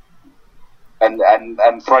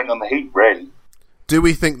thrown on the heap, really. Do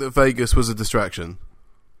we think that Vegas was a distraction?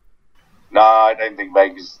 No, I don't think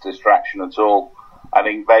Vegas is a distraction at all. I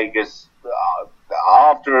think Vegas,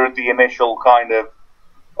 after the initial kind of,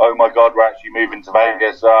 oh my God, we're actually moving to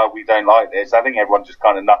Vegas, we don't like this, I think everyone just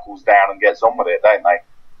kind of knuckles down and gets on with it, don't they?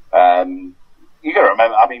 You got to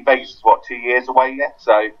remember, I mean, Vegas is 2 years away yet,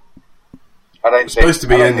 so I don't it's supposed to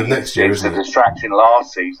be end of next year, isn't it? It's a distraction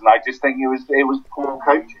last season. I just think it was poor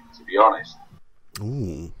coaching, to be honest.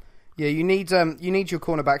 Ooh. Yeah, you need your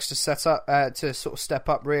cornerbacks to set up to sort of step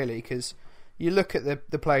up, really, because you look at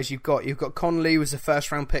the players you've got. You've got Conley, who was a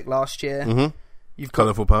first-round pick last year. Mm-hmm. You've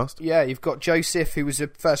colourful past. Yeah, you've got Joseph, who was a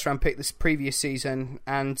first-round pick this previous season,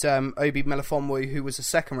 and Obi Melifonwu, who was a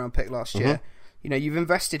second-round pick last year. You know, you've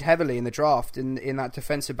invested heavily in the draft in that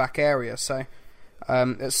defensive back area. So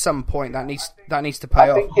at some point, that needs to pay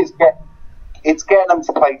off. I think it's getting them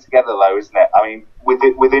to play together, though, isn't it? I mean,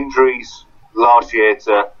 with injuries last year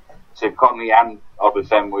to Conley and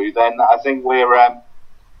Obafenwu, then I think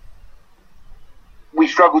we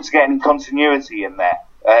struggled to get any continuity in there,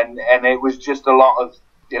 and it was just a lot of,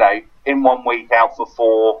 you know, in 1 week out for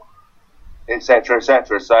 4, etc.,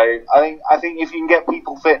 etc. So I think if you can get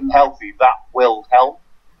people fit and healthy, that will help.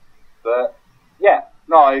 But yeah,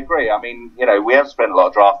 no, I agree. I mean, you know, we have spent a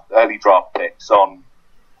lot of early draft picks on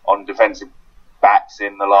defensive backs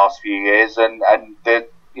in the last few years, and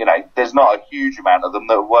you know, there's not a huge amount of them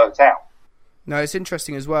that have worked out. No, it's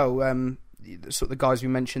interesting as well. Sort of the guys we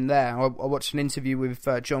mentioned there. I watched an interview with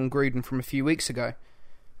John Gruden from a few weeks ago.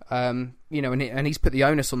 You know, and he's put the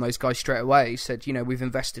onus on those guys straight away. He said, you know, we've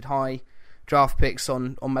invested high draft picks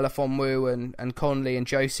on Melifonwu and Conley and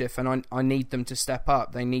Joseph, and I need them to step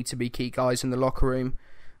up. They need to be key guys in the locker room,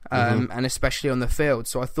 and especially on the field.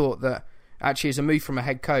 So I thought that actually, as a move from a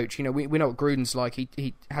head coach, you know, we know what Gruden's like.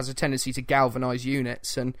 He has a tendency to galvanise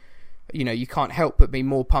units, and you know, you can't help but be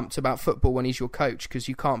more pumped about football when he's your coach, because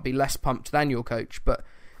you can't be less pumped than your coach. But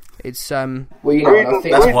it's well, you know,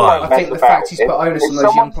 I think the fact he's put onus on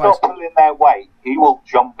those young players. If someone stops pulling their weight, he will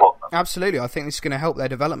jump on them. Absolutely, I think this is going to help their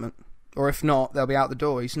development. Or if not, they'll be out the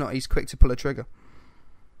door. He's quick to pull a trigger.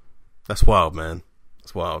 That's wild, man.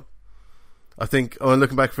 That's wild. I think,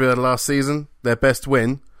 looking back for the last season, their best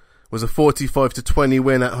win was a 45-20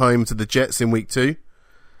 win at home to the Jets in week 2.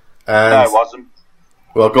 And, no, it wasn't.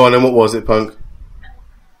 Well, go on then. What was it, Punk?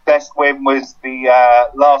 Best win was the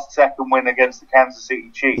last second win against the Kansas City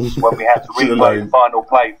Chiefs when we had to replay the final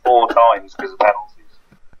play 4 times because of penalties.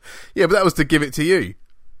 Yeah, but that was to give it to you.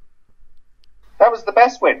 That was the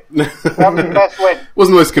best win. That was the best win.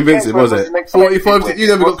 Wasn't most convincing, was it? 45. You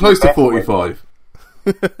never got close to 45.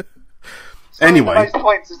 Anyway, those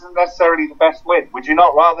points isn't necessarily the best win. Would you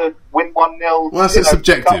not rather win 1-0? Well, that's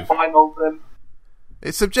subjective. Final than...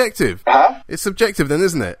 It's subjective. Huh? It's subjective, then,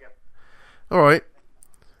 isn't it? All right.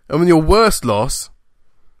 And when your worst loss,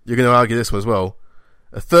 you're going to argue this one as well.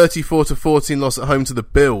 A 34-14 loss at home to the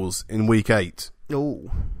Bills in week 8. Ooh.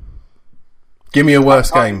 Give me a worse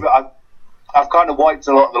game. I've kind of wiped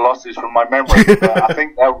a lot of the losses from my memory. But I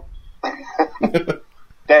think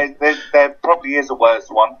there probably is a worse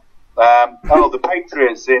one. The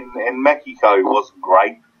Patriots in Mexico wasn't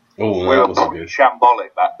great. Oh, we were probably shambolic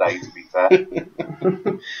that day, to be fair.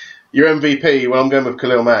 Your MVP, well, I'm going with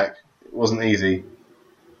Khalil Mack. It wasn't easy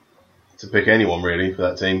to pick anyone, really, for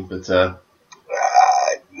that team. But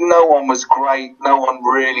no one was great. No one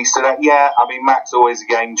really stood out. Yeah, I mean, Mack's always a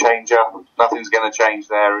game changer. Nothing's going to change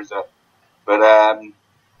there, is it? But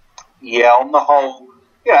yeah, on the whole,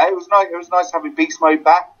 yeah, it was nice. It was nice having Beast Mode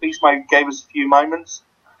back. Beast Mode gave us a few moments.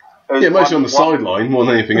 Yeah, mostly on the sideline more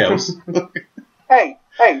than anything else. Hey,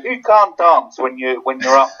 who can't dance when you're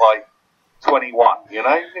up by 21? You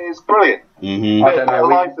know, it's brilliant. Mm-hmm. I don't know.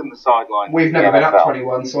 Life in the sideline. We've never been up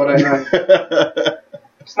 21, so I don't know.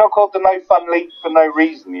 It's not called the No Fun League for no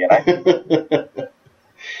reason, you know.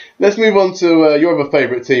 Let's move on to your other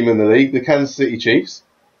favourite team in the league, the Kansas City Chiefs.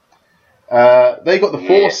 They got the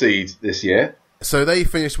 4 seed this year. So they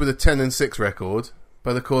finished with a 10-6 record,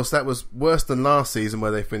 but of course that was worse than last season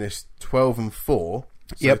where they finished 12-4.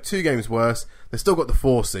 So 2 games worse. They still got the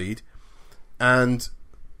 4 seed. And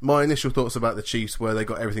my initial thoughts about the Chiefs were they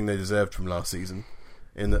got everything they deserved from last season,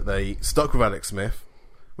 in that they stuck with Alex Smith,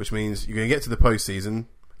 which means you're going to get to the postseason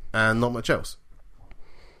and not much else.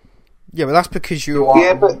 Yeah, but that's because you are...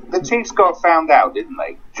 Yeah, but the Chiefs got found out, didn't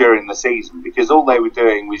they, during the season? Because all they were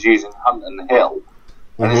doing was using Hunt and Hill.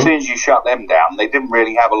 And as soon as you shut them down, they didn't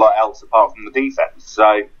really have a lot else apart from the defence.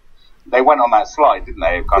 So they went on that slide, didn't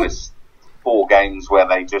they? Kind of 4 games where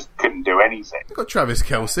they just couldn't do anything. They got Travis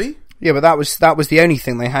Kelce. Yeah, but that was the only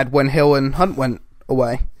thing they had when Hill and Hunt went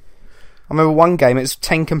away. I remember one game, it's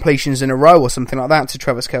 10 completions in a row or something like that to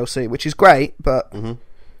Travis Kelce, which is great, but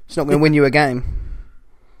it's not going to win you a game.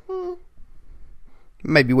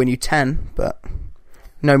 Maybe win you 10, but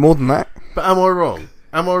no more than that. But am I wrong?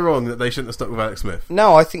 Am I wrong that they shouldn't have stuck with Alex Smith?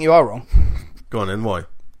 No, I think you are wrong. Go on then, why?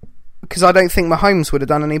 Because I don't think Mahomes would have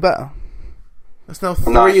done any better. That's now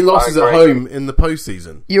 3 losses at home in the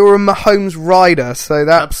postseason. You're a Mahomes rider, so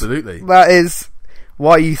Absolutely. That is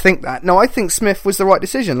why you think that. No, I think Smith was the right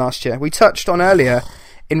decision last year. We touched on earlier,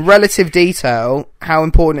 in relative detail, how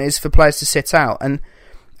important it is for players to sit out. And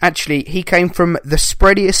actually, he came from the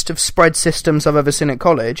spreadiest of spread systems I've ever seen at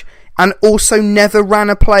college, and also never ran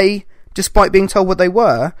a play despite being told what they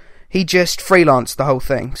were. He just freelanced the whole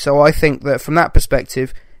thing. So I think that from that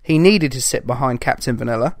perspective, he needed to sit behind Captain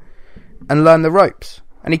Vanilla and learn the ropes.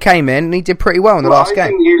 And he came in and he did pretty well in the last game. I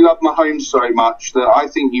think you love Mahomes so much that I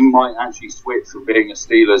think you might actually switch from being a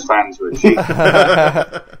Steelers fan to a Chiefs.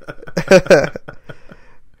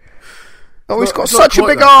 He's got such a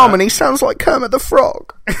big arm and he sounds like Kermit the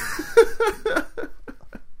Frog.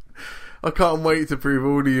 I can't wait to prove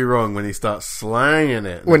all of you wrong when he starts slanging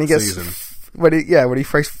it when he gets season. When he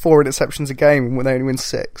throws 4 interceptions a game and when they only win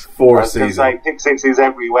 6. 4 a season. Pick sixes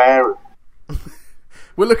everywhere.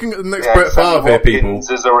 We're looking at the next Brett Favre here, people.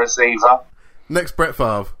 As a receiver. Next Brett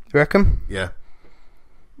Favre. You reckon? Yeah.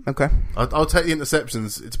 Okay. I'll take the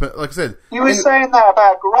interceptions. It's like I said. You were saying that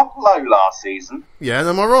about Garoppolo last season. Yeah, and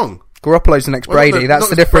am I wrong? Garoppolo's the next Brady. That's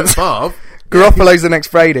the difference. Garoppolo's the next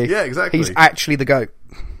Brady. Yeah, exactly. He's actually the GOAT.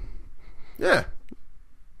 Yeah.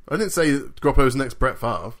 I didn't say Garoppolo's the next Brett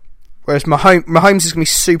Favre. Whereas Mahomes is going to be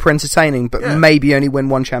super entertaining, but maybe only win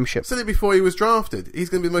 1 championship. I said it before he was drafted. He's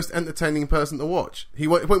going to be the most entertaining person to watch. He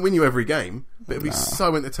won't win you every game, but it'll be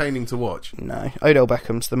so entertaining to watch. No. Odell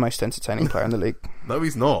Beckham's the most entertaining player in the league. No,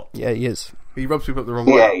 he's not. Yeah, he is. He rubs people up the wrong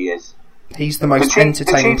way. Yeah, he is. He's the most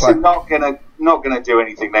entertaining player. The Chiefs are not going to do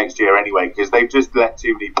anything next year anyway, because they've just let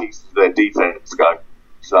too many pieces of their defense go.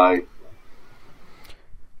 So.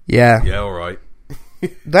 Yeah. Yeah, all right.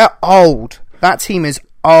 They're old. That team is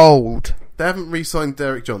old. They haven't re-signed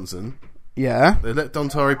Derek Johnson. Yeah. They let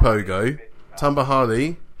Dontari Poe go. Tumba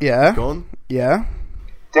Hardy. Yeah. Gone. Yeah.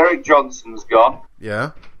 Derek Johnson's gone.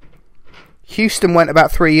 Yeah. Houston went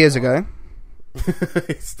about 3 years ago.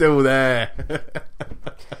 It's still there.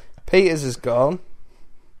 Peters is gone.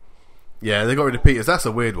 Yeah, they got rid of Peters. That's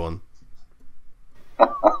a weird one.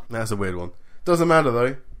 That's a weird one. Doesn't matter,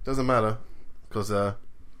 though. Doesn't matter. Because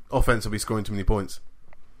offense will be scoring too many points.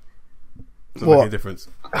 Doesn't make any difference.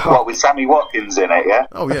 What, with Sammy Watkins in it, yeah?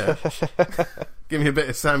 Oh, yeah. Give me a bit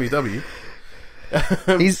of Sammy W.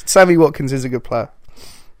 Sammy Watkins is a good player.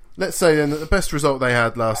 Let's say then that the best result they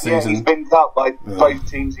had last season... he's been cut by both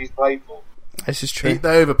teams he's played for. This is true.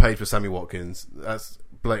 They overpaid for Sammy Watkins. That's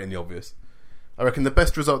blatantly obvious. I reckon the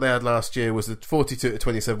best result they had last year was the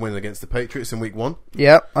 42-27 win against the Patriots in week 1.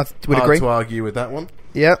 Yeah, I would agree. Hard to argue with that one.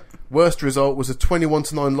 Yeah. Worst result was a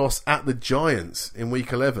 21-9 loss at the Giants in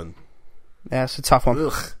week 11. Yeah, it's a tough one.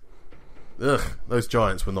 Ugh. Those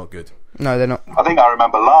Giants were not good. No, they're not. I think I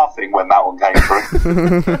remember laughing when that one came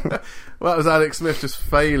through. Well, that was Alex Smith just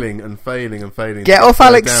failing and failing and failing. Get off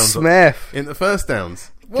Alex Smith. In the first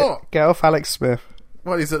downs. What? Get off Alex Smith.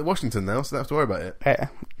 Well, he's at Washington now, so they don't have to worry about it. Yeah.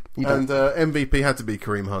 And MVP had to be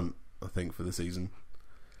Kareem Hunt, I think, for the season.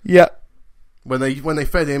 Yeah. When they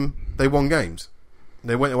fed him, they won games.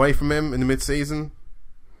 They went away from him in the mid-season.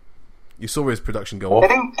 You saw his production go off. They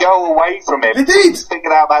didn't go away from him. They did.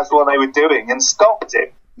 Figured out that's what they were doing and stopped him.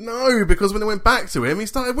 No, because when they went back to him, he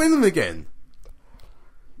started winning again.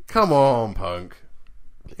 Come on, Punk.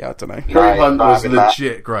 Yeah, I don't know. Kareem Hunt was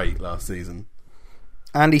legit great last season.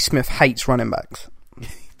 Andy Smith hates running backs. He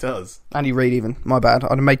does. Andy Reid even. My bad.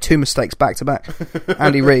 I'd have made 2 mistakes back to back.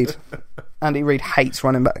 Andy Reid. Andy Reid hates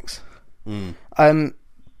running backs.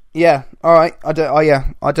 Yeah, alright. I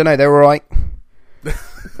don't know. They're alright.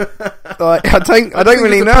 I don't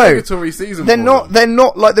really know. They're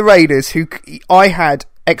not like the Raiders, who I had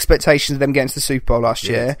expectations of them getting to the Super Bowl last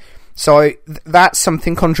year. So that's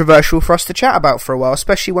something controversial for us to chat about for a while,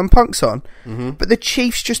 especially when Punk's on. Mm-hmm. But the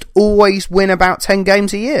Chiefs just always win about 10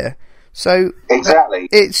 games a year. So exactly,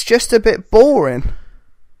 it's just a bit boring.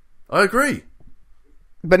 I agree.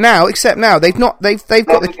 But now they've got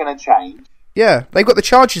the going to change. Yeah, they've got the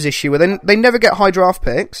Chargers issue where they never get high draft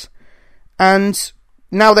picks, and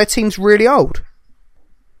now their team's really old.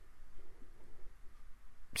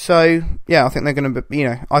 So yeah, I think they're going to be.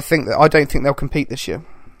 I don't think they'll compete this year.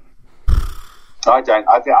 I don't.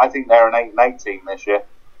 I think they're an 8-8 team this year.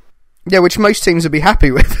 Yeah, which most teams would be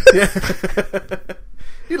happy with. Yeah.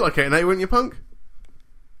 You'd like 8-8, wouldn't you, Punk?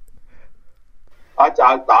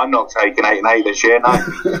 I'm not taking 8-8 this year, no.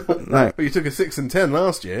 No. But you took a 6-10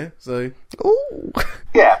 last year, so... Ooh.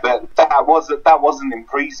 Yeah, but that wasn't in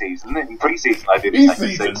pre-season. In pre-season, I didn't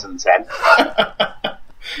take a 6-10.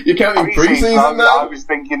 You're counting pre-season now? I was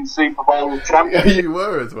thinking Super Bowl champion. Yeah, you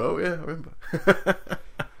were as well, yeah, I remember.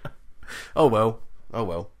 Oh well.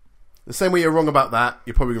 The same way you're wrong about that,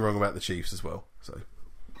 you're probably wrong about the Chiefs as well. So,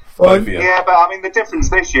 yeah, but I mean, the difference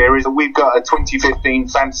this year is that we've got a 2015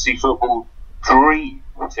 fantasy football dream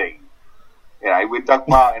team. You know, with Doug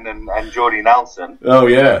Martin and Jordy Nelson. Oh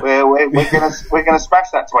yeah, we're gonna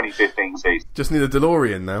smash that 2015 season. Just need a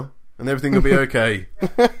DeLorean now, and everything will be okay.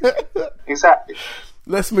 Exactly.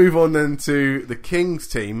 Let's move on then to the Kings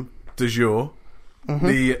team du jour,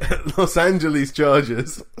 the Los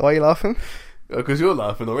Chargers. Why are you laughing? Because you're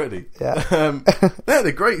laughing already. Yeah. They had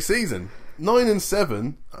a great season.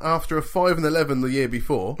 9-7 after a 5-11 the year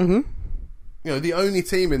before. Mm-hmm. You know, the only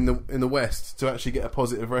team in the West to actually get a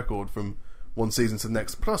positive record from one season to the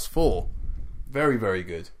next, +4. Very, very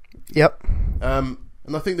good. Yep. And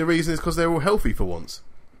I think the reason is because they're all healthy for once.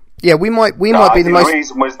 Yeah, we might be the most. The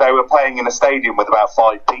reason was they were playing in a stadium with about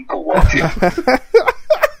 5 people watching.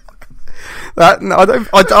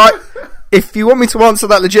 If you want me to answer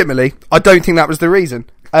that legitimately, I don't think that was the reason.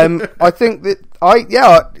 I think that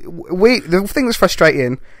the thing that's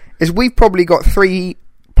frustrating is we've probably got 3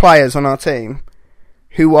 players on our team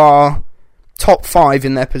who are top 5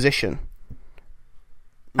 in their position,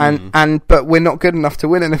 but we're not good enough to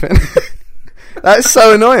win anything. That's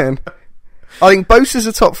so annoying. I think Bosa's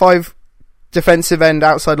a top 5 defensive end,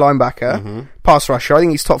 outside linebacker, pass rusher. I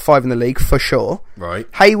think he's top 5 in the league for sure. Right.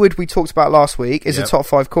 Hayward, we talked about last week, is a top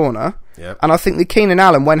 5 corner. Yep. And I think that Keenan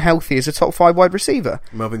Allen, when healthy, is a top 5 wide receiver.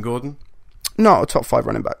 Melvin Gordon? Not a top 5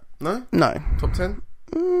 running back. No? No. Top 10?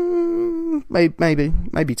 Maybe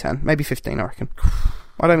 10, maybe 15. I reckon.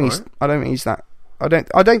 I don't think he's that. I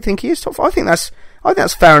don't think he is top 5. I think that's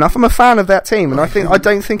fair enough. I'm a fan of that team, and I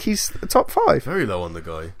don't think he's a top 5. Very low on the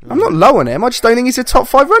guy. I'm not low on him. I just don't think he's a top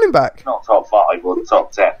 5 running back. Not top 5 or the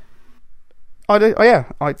top 10.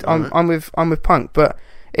 I'm with Punk, but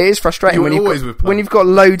it is frustrating when you've got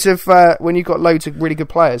loads of really good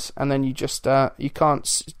players, and then you just never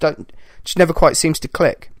quite seems to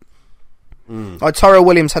click. Like Tyrell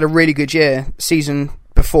Williams had a really good year season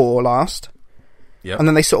before last. Yep. And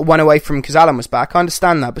then they sort of went away from him because Allen was back. I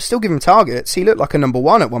understand that, but still give him targets. He looked like a number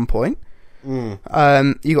 1 at one point. You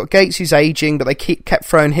got Gates, who's aging, but they kept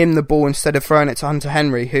throwing him the ball instead of throwing it to Hunter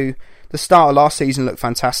Henry, who the start of last season looked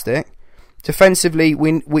fantastic. Defensively,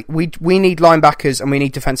 we need linebackers and we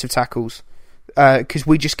need defensive tackles because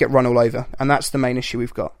we just get run all over, and that's the main issue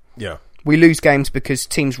we've got. Yeah, we lose games because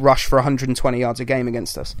teams rush for 120 yards a game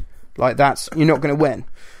against us. Like you're not going to win.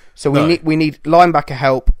 So we need linebacker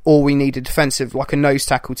help, or we need a defensive, like a nose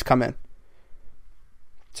tackle, to come in.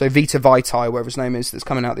 So Vita Vitae, whatever his name is, that's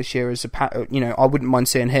coming out this year, is I wouldn't mind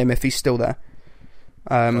seeing him if he's still there.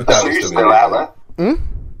 Sue's still out there.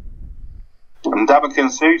 And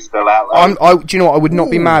Ndamukong Sue's still out there. Do you know what? I would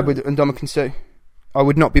not be mad with Ndamukong Suh. I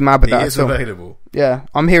would not be mad with that. He is available. Yeah,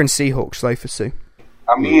 I'm hearing Seahawks though for Suh.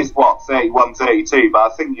 I mean, he is 31, 32,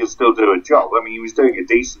 but I think he'll still do a job. I mean, he was doing a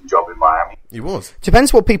decent job in Miami. He was.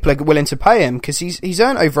 Depends what people are willing to pay him, because he's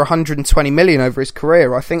earned over 120 million over his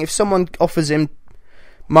career. I think if someone offers him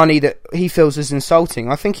money that he feels is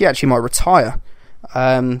insulting, I think he actually might retire.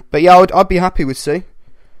 But yeah, I'd be happy with Suh.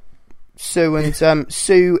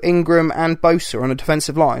 Suh Ingram and Bosa on a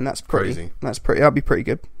defensive line. That's pretty. That'd be pretty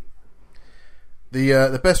good.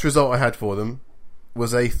 The best result I had for them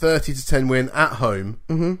was a 30-10 win at home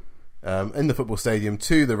in the football stadium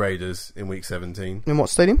to the Raiders in week 17. In what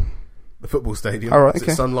stadium? The football stadium. All right, Is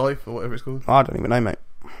it Sun Life or whatever it's called? I don't even know, mate.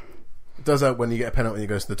 It does help when you get a penalty and it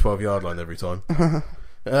goes to the 12-yard line every time.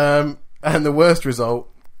 And the worst result,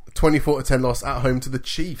 24-10 loss at home to the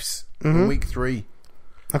Chiefs in week 3.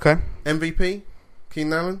 Okay. MVP?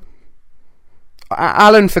 Keenan Allen?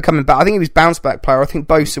 Allen for coming back. I think he was bounce back player. I think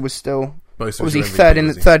Bosa was still... Was he third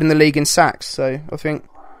in the league in sacks? So I think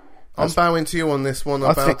I'm bowing to you on this one.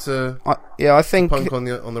 I think Punk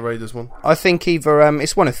on the Raiders one. I think either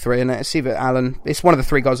it's one of 3, and it's either Allen. It's one of the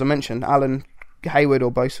 3 guys I mentioned: Allen, Hayward,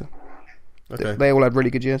 or Bosa. Okay. They all had really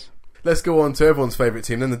good years. Let's go on to everyone's favourite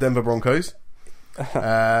team, then the Denver Broncos.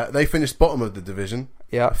 They finished bottom of the division.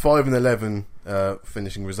 Yeah, 5-11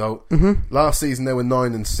 finishing result. Last season they were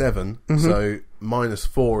 9-7, so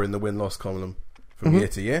 -4 in the win-loss column from year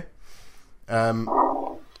to year.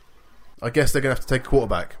 I guess they're going to have to take a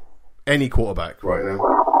quarterback. Any quarterback right now.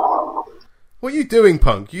 What are you doing,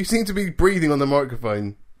 Punk? You seem to be breathing on the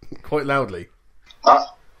microphone. quite loudly.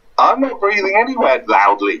 I'm not breathing anywhere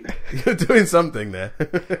loudly. You're doing something there.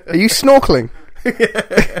 Are you snorkeling?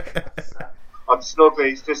 I'm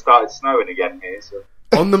snorkeling. It's just started snowing again here. So.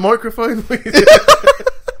 On the microphone?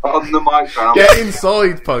 On the microphone. Get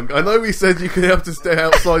inside, Punk. I know we said you could have to stay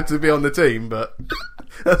outside to be on the team, but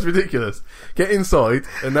that's ridiculous. Get inside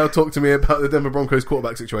and now talk to me about the Denver Broncos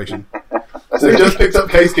quarterback situation. So we just picked up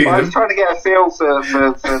Case Keenum. I was trying to get a feel for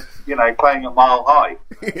playing at Mile High.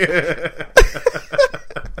 Yeah.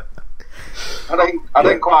 I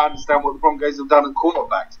don't quite understand what the Broncos have done at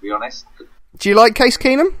quarterback, to be honest. Do you like Case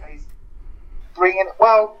Keenum?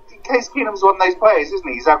 Case Keenum's one of those players, isn't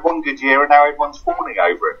he? He's had one good year and now everyone's fawning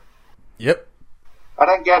over him. Yep. I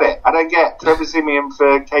don't get it. Trevor Siemian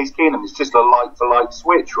for Case Keenum. It's just a like-for-like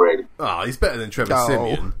switch, really. He's better than Trevor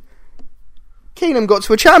Siemian. Keenum got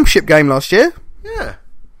to a championship game last year. Yeah.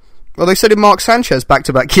 Well, they said in Mark Sanchez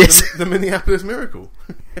back-to-back years. The Minneapolis Miracle.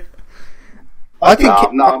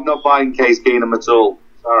 I'm not buying Case Keenum at all.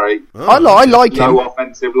 Sorry. I like him. No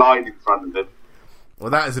offensive line in front of him. Well,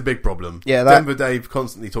 that is a big problem. Yeah, Denver Dave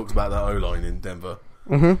constantly talks about that O-line in Denver.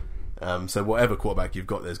 Mm-hmm. So whatever quarterback you've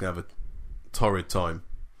got, there's going to have a torrid time.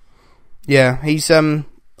 Yeah, he's. I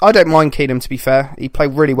don't mind Keenum, to be fair. He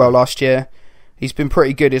played really well last year. He's been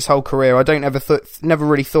pretty good his whole career. I never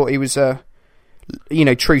really thought he was a,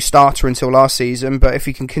 true starter until last season. But if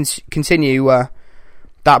he can continue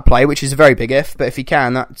that play, which is a very big if, but if he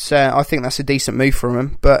can, that's I think that's a decent move from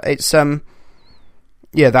him. But it's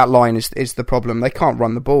that line is the problem. They can't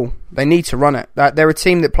run the ball. They need to run it. They're a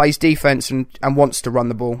team that plays defense and wants to run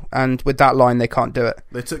the ball, and with that line, they can't do it.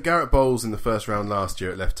 They took Garrett Bowles in the first round last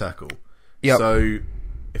year at left tackle. Yep. So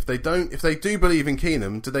if they do believe in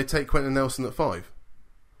Keenum, do they take Quentin Nelson at 5?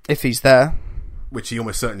 If he's there, which he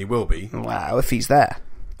almost certainly will be. Wow, if he's there.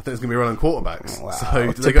 I think it's going to be running quarterbacks. Wow.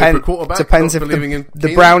 So do they go for a quarterback? Depends if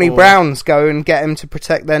the Brownie Browns go and get him to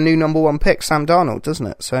protect their new number 1 pick, Sam Darnold, doesn't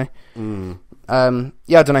it? So, I don't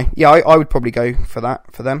know. Yeah, I would probably go for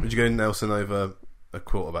that for them. Would you go Nelson over a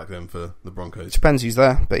quarterback then for the Broncos? Depends who's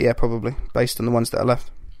there, but yeah, probably based on the ones that are left.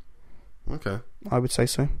 Okay, I would say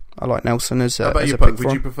so. I like Nelson as. How about you, Punk?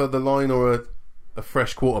 Would you prefer the line or a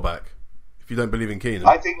fresh quarterback? If you don't believe in Keenum,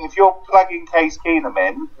 I think if you're plugging Case Keenum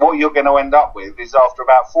in, what you're going to end up with is after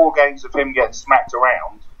about 4 games of him getting smacked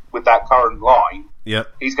around with that current line,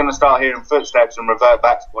 he's going to start hearing footsteps and revert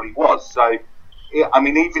back to what he was. So, I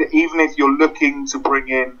mean, even if you're looking to bring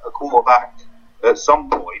in a quarterback at some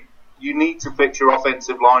point, you need to fix your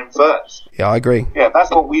offensive line first. Yeah, I agree. Yeah,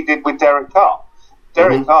 that's what we did with Derek Carr.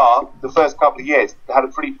 Derek Carr, the first couple of years, had a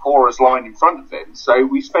pretty porous line in front of him, so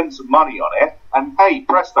we spent some money on it, and hey,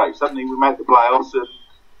 presto, suddenly we make the playoffs,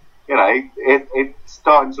 and, it's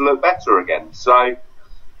starting to look better again. So,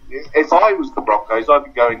 if I was the Broncos, I'd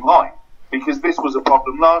be going line, because this was a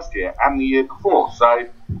problem last year and the year before, so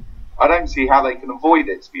I don't see how they can avoid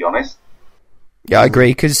it, to be honest. Yeah, I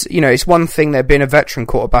agree, because, it's one thing there being a veteran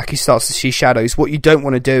quarterback, he starts to see shadows. What you don't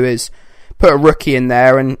want to do is put a rookie in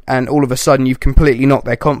there and all of a sudden you've completely knocked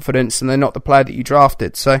their confidence and they're not the player that you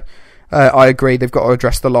drafted. So I agree, they've got to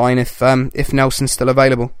address the line if Nelson's still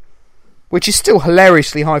available, which is still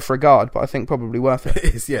hilariously high for a guard, but I think probably worth it.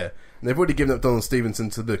 It is, yeah. And they've already given up Donald Stevenson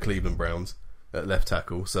to the Cleveland Browns at left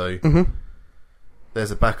tackle, so there's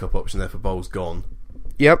a backup option there for Bowles gone.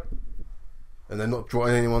 Yep. And they're not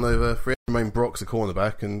drawing anyone over free. Jermaine Brock's a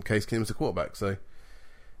cornerback and Case Keenum's a quarterback, so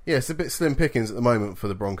yeah, it's a bit slim pickings at the moment for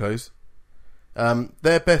the Broncos.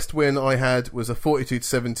 Their best win I had was a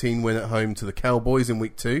 42-17 win at home to the Cowboys in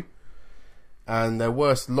week 2, and their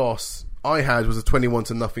worst loss I had was a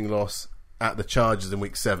 21-0 loss at the Chargers in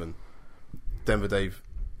week 7. Denver Dave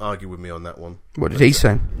argued with me on that one. What did he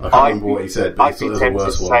say? I can't remember what he said, but I'd be tempted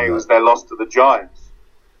to say it was their loss to the Giants.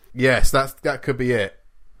 Yes, that could be it.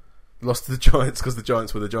 Lost to the Giants because the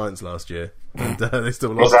Giants were the Giants last year, and they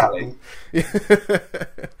still lost. Exactly.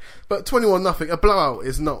 But 21-0, a blowout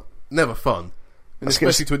is never fun. And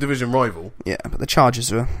especially to a division rival. Yeah, but the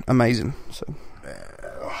Chargers are amazing. So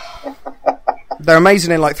they're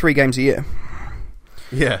amazing in like 3 games a year.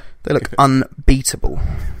 Yeah. They look unbeatable.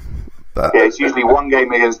 But yeah, it's usually 1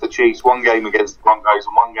 game against the Chiefs, 1 game against the Broncos,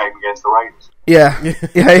 and 1 game against the Raiders. Yeah.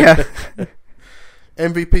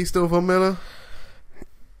 MVP still Von Miller?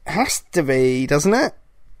 Has to be, doesn't it?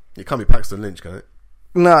 It can't be Paxton Lynch, can it?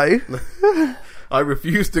 No. I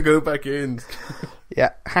refuse to go back in.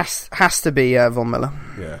 Yeah, has to be Von Miller.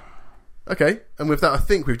 Yeah. Okay, and with that, I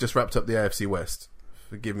think we've just wrapped up the AFC West.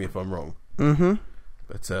 Forgive me if I'm wrong. Mm-hmm.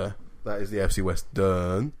 But that is the AFC West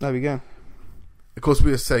done. There we go. Of course,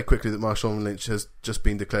 we'll say quickly that Marshawn Lynch has just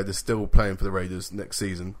been declared as still playing for the Raiders next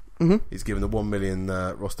season. Mm-hmm. He's given a $1 million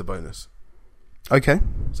roster bonus. Okay.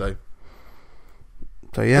 So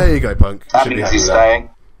yeah. there you go, Punk. That means he's staying.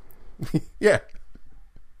 Yeah.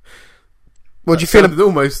 What do you feel?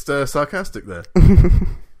 Almost sarcastic there. No,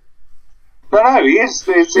 he is.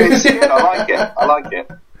 It's good. I like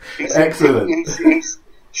it. Excellent. He's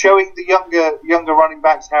showing the younger running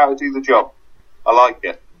backs how to do the job. I like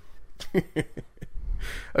it.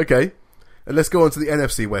 Okay, and let's go on to the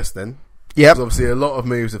NFC West then. Yep. Because obviously a lot of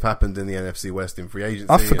moves have happened in the NFC West in free agency.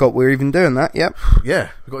 I forgot we were even doing that. Yep. Yeah,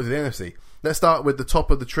 we've got to the NFC. Let's start with the top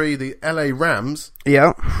of the tree, the LA Rams.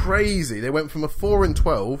 Yeah. Crazy. They went from a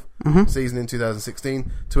 4-12 season in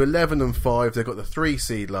 2016 to 11-5. They got the 3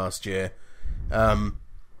 seed last year. And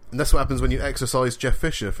that's what happens when you exercise Jeff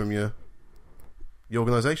Fisher from your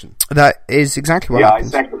organisation. That is exactly what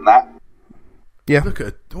happens. I second that. Yeah. Look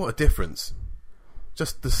at what a difference.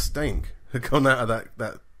 Just the stink had gone out of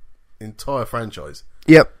that entire franchise.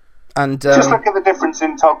 Yep. And just look at the difference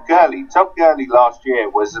in Todd Gurley. Todd Gurley last year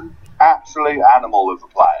was an absolute animal of a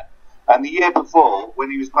player. And the year before, when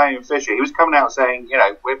he was playing with Fisher, he was coming out saying,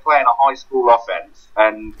 we're playing a high school offense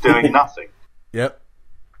and doing nothing. Yep.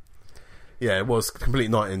 Yeah, it was complete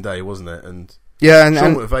night and day, wasn't it? And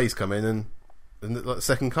Sean McVay's come in and like the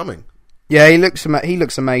second coming. Yeah, he looks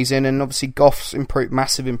amazing, and obviously Goff's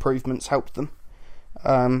massive improvements helped them.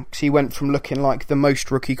 Because he went from looking like the most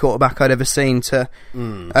rookie quarterback I'd ever seen to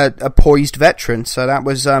a poised veteran. So that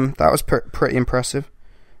was pretty impressive.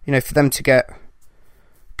 For them to get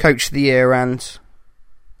Coach of the Year and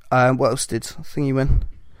what else did he win?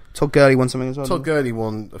 Todd Gurley won something as well. Todd Gurley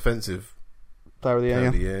won Offensive Player of the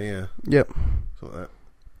Year. Yeah. Yep. Something like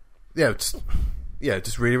that. Yeah,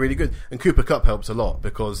 just really, really good. And Cooper Kupp helps a lot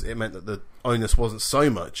because it meant that the onus wasn't so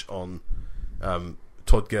much on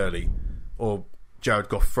Todd Gurley or Jared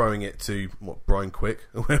Goff throwing it to Brian Quick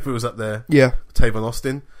or whoever was up there. Yeah. Tavon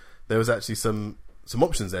Austin. There was actually some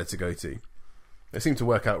options there to go to. It seemed to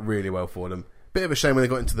work out really well for them. Bit of a shame when they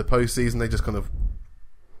got into the postseason. They just kind of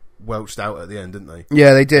welched out at the end, didn't they?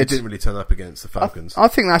 Yeah, they did. They didn't really turn up against the Falcons. I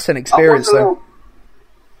think that's an experience, though.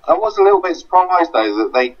 I was a little bit surprised, though,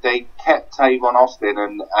 that they kept Tavon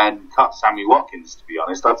Austin and cut Sammy Watkins, to be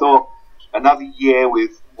honest. I thought another year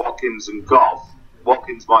with Watkins and Goff,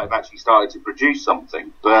 Watkins might have actually started to produce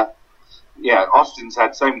something. But, yeah, Austin's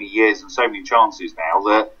had so many years and so many chances now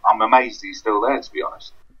that I'm amazed he's still there, to be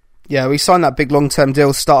honest. Yeah, we signed that big long-term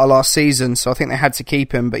deal start of last season, so I think they had to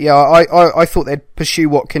keep him. But, yeah, I thought they'd pursue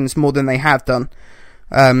Watkins more than they have done.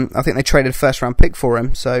 I think they traded a first-round pick for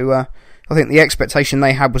him, so I think the expectation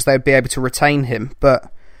they had was they'd be able to retain him,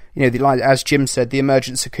 but as Jim said, the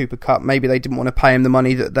emergence of Cooper Kupp, maybe they didn't want to pay him the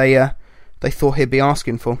money that they thought he'd be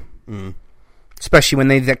asking for, especially when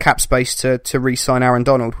they needed that cap space to re-sign Aaron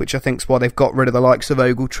Donald, which I think is why they've got rid of the likes of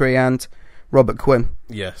Ogletree and Robert Quinn.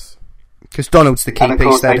 Yes, because Donald's the key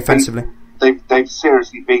piece there defensively. They've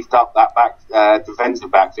seriously beefed up that defensive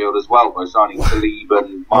backfield as well by signing Talib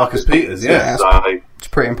and Marcus Peters. Yeah, so it's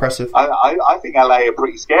pretty impressive. I think LA are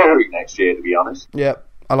pretty scary next year, to be honest. Yeah,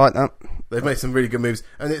 I like that. They've made some really good moves,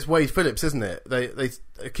 and it's Wade Phillips, isn't it?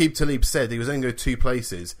 Aqib Talib said he was going to go 2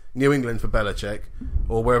 places: New England for Belichick,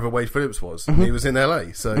 or wherever Wade Phillips was. Mm-hmm. He was in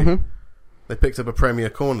LA, so they picked up a premier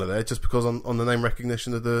corner there just because on the name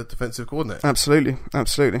recognition of the defensive coordinator. Absolutely.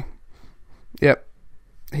 Yep,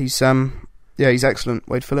 he's excellent,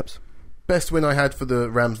 Wade Phillips. Best win I had for the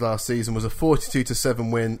Rams last season was a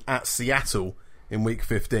 42-7 win at Seattle in Week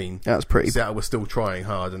 15. That was pretty. Seattle was still trying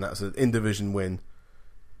hard, and that's an in-division win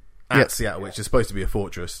at Seattle, which is supposed to be a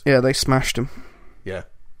fortress. Yeah, they smashed them. Yeah,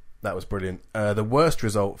 that was brilliant. The worst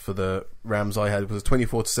result for the Rams I had was a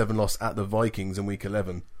 24-7 loss at the Vikings in Week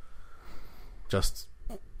 11. It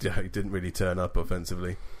didn't really turn up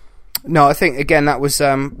offensively. No, I think, again, that was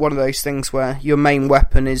one of those things where your main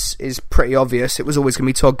weapon is pretty obvious. It was always going to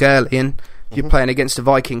be Todd Gurley, and you're playing against a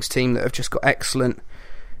Vikings team that have just got excellent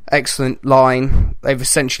line. They've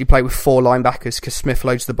essentially played with 4 linebackers because Smith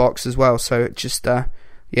loads the box as well. So it just,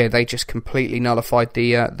 they just completely nullified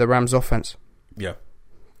the Rams' offense. Yeah.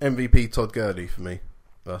 MVP Todd Gurley for me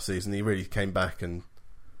last season. He really came back and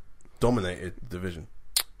dominated the division.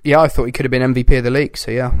 Yeah, I thought he could have been MVP of the league. So,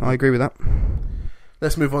 yeah, I agree with that.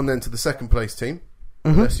 Let's move on then to the second place team.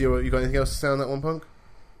 Unless you got anything else to say on that one, Punk?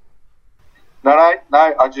 No.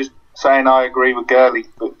 I'm just saying I agree with Gurley,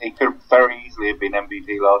 but he could very easily have been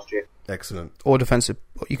MVP last year. Excellent. Or defensive.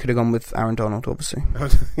 You could have gone with Aaron Donald, obviously.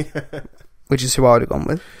 Which is who I would have gone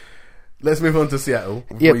with. Let's move on to Seattle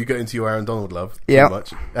before you get into your Aaron Donald love too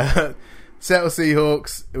much. Seattle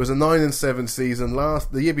Seahawks, it was a 9-7 season.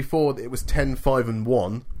 The year before, it was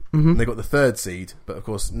 10-5-1. And they got the 3rd seed, but of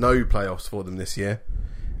course no playoffs for them this year.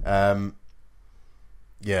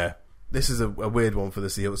 this is a weird one for the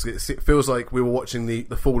Seahawks. It feels like we were watching the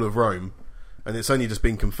fall of Rome, and it's only just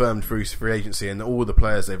been confirmed through free agency, and all the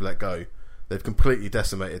players they've let go, they've completely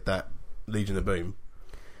decimated that Legion of Boom.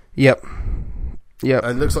 Yep. And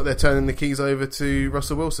it looks like they're turning the keys over to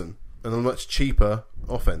Russell Wilson and a much cheaper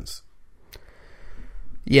offense.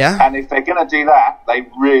 Yeah. And if they're going to do that, they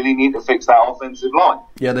really need to fix that offensive line.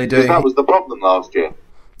 Yeah, they do. Because that was the problem last year.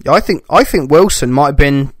 I think Wilson might have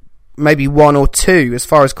been maybe 1 or 2 as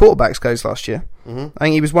far as quarterbacks goes last year. Mm-hmm. I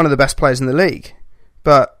think he was one of the best players in the league,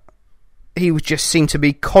 but he just seemed to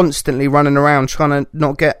be constantly running around trying to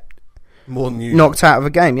not get knocked out of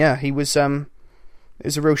a game. Yeah, he was. It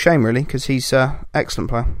was a real shame, really, because he's an excellent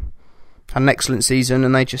player, had an excellent season,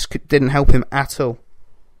 and they just didn't help him at all.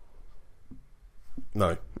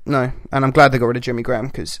 No, and I'm glad they got rid of Jimmy Graham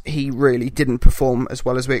because he really didn't perform as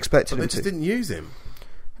well as we expected him to. They just didn't use him.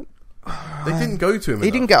 They didn't go to him. He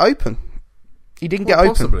enough. didn't get open. He didn't get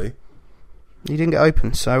open. Possibly. He didn't get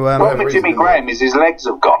open. So the problem with Jimmy Graham is his legs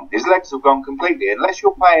have gone. His legs have gone completely. Unless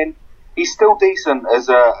you're playing, he's still decent as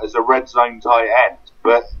a red zone tight end,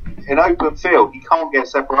 but in open field he can't get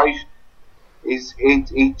separation. His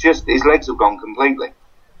legs have gone completely.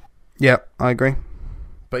 Yeah, I agree.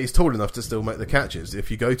 But he's tall enough to still make the catches if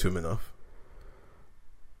you go to him enough.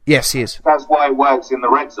 Yes, he is. That's why it works in the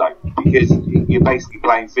red zone, because you're basically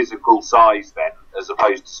playing physical size then, as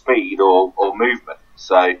opposed to speed or movement.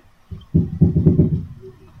 So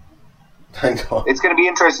Thank God. It's going to be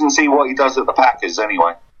interesting to see what he does at the Packers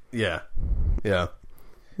anyway. Yeah, it'd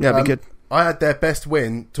be good. I had their best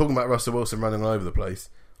win, talking about Russell Wilson running all over the place,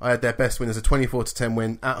 I had their best win as a 24-10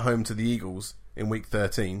 win at home to the Eagles in Week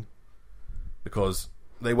 13, because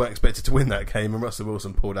they weren't expected to win that game, and Russell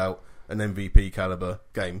Wilson pulled out an MVP caliber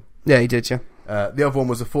game. Yeah, he did, yeah. The other one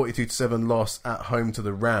was a 42-7 loss at home to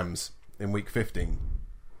the Rams in Week 15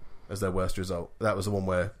 as their worst result. That was the one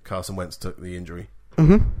where Carson Wentz took the injury.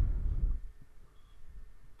 Mm-hmm.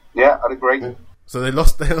 Yeah, I'd agree. Yeah. So they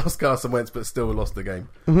lost Carson Wentz, but still lost the game.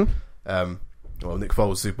 Mm-hmm. Nick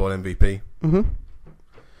Foles, Super Bowl MVP. Mm-hmm.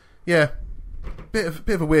 Yeah, bit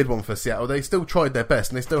of a weird one for Seattle. They still tried their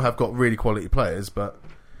best, and they still have got really quality players, but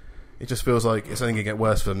it just feels like it's only going to get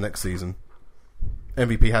worse for them next season.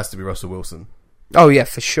 MVP has to be Russell Wilson. Oh yeah,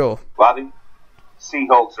 for sure. Well, I think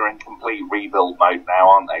Seahawks are in complete rebuild mode now,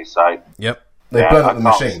 aren't they? So yep, they've blown up the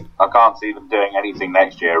machine. I can't see them doing anything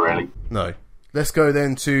next year, really. No. Let's go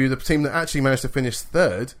then to the team that actually managed to finish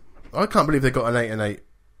third. I can't believe they got an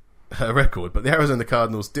 8-8 record, but the Arizona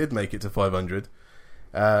Cardinals did make it to 500.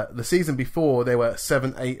 The season before they were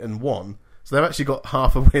 7-8-1, so they've actually got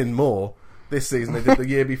half a win more this season than they did the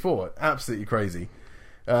year before. Absolutely crazy.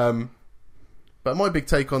 But my big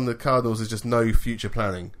take on the Cardinals is just no future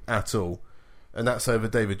planning at all, and that's over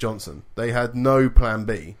David Johnson. They had no plan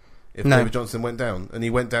B if David Johnson went down, and he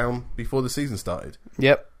went down before the season started.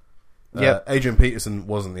 Yep. Adrian Peterson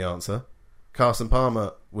wasn't the answer. Carson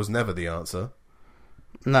Palmer was never the answer.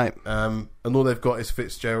 No. And all they've got is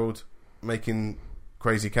Fitzgerald making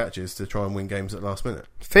crazy catches to try and win games at last minute.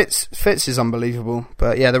 Fitz is unbelievable,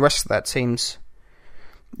 but yeah, the rest of that team's...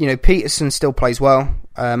 Peterson still plays well.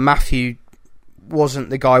 Matthew wasn't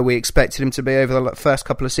the guy we expected him to be over the first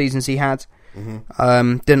couple of seasons he had.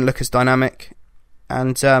 Mm-hmm. Didn't look as dynamic.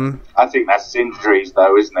 And I think that's injuries,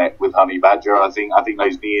 though, isn't it? With Honey Badger, I think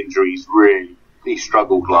those knee injuries he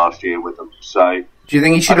struggled last year with them. So, do you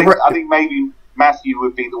think he should have? I think maybe Matthew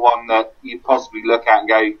would be the one that you'd possibly look at and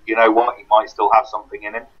go, you know what, he might still have something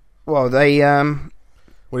in him. Well,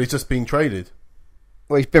 he's just been traded.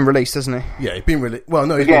 Well, he's been released, hasn't he? Yeah, he's been released. Well,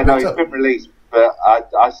 no, he's been released, but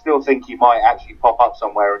I still think he might actually pop up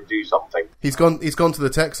somewhere and do something. He's gone to the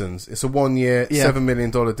Texans. It's a 1-year, $7 million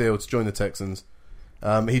deal to join the Texans.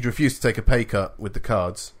 He'd refused to take a pay cut with the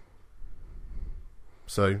Cards.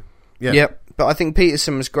 So, yeah. Yep, but I think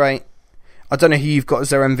Peterson was great. I don't know who you've got as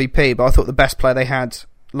their MVP, but I thought the best player they had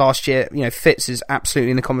last year, Fitz is absolutely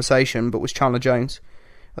in the conversation, but was Chandler Jones.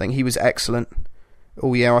 I think he was excellent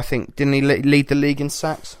all year, I think. Didn't he lead the league in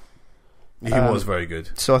sacks? He was very good.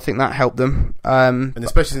 So I think that helped them. And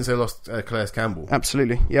especially since they lost Calais Campbell.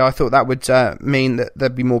 Absolutely. Yeah, I thought that would mean that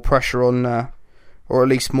there'd be more pressure on, or at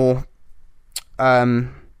least more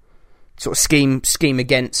sort of scheme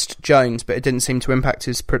against Jones, but it didn't seem to impact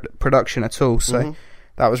his production at all. So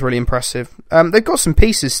that was really impressive. They've got some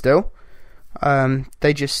pieces still. They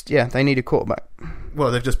need a quarterback. Well,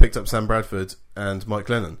 they've just picked up Sam Bradford and Mike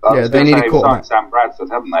Glennon. They need a quarterback. Sam Bradford,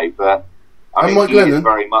 haven't they? But Mike he Glennon is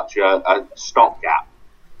very much a stopgap.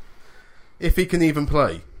 If he can even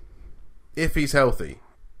play, if he's healthy.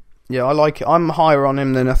 Yeah, I like it. I'm higher on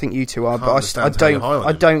him than I think you two are, but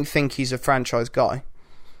I don't think he's a franchise guy.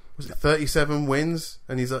 Was it 37 wins?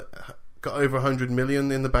 And he's got over 100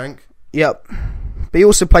 million in the bank. Yep. But he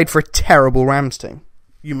also played for a terrible Rams team.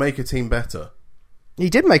 You make a team better. He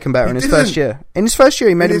did make him better in his first year. In his first year,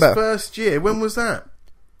 he made him better. In his first year? When was that?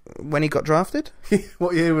 When he got drafted?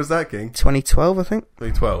 What year was that, King? 2012, I think.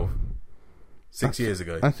 2012. 6 years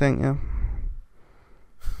ago. I think, yeah.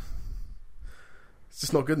 It's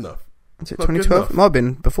just not good enough. Is it 2012? It might have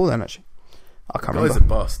been before then, actually. I can't remember. The guy's a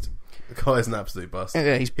bust. The guy's an absolute bust.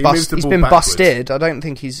 Yeah, he's been busted. I don't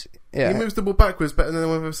think he's... Yeah. He moves the ball backwards better than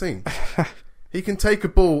anyone I've ever seen. He can take a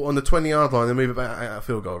ball on the 20-yard line and move it back out of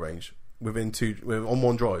field goal range on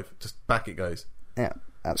one drive. Just back it goes. Yeah,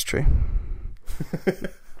 that's true.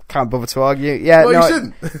 Can't bother to argue. Yeah, well, you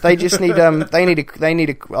shouldn't. They just need they need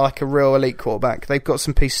a real elite quarterback. They've got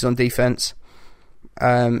some pieces on defense.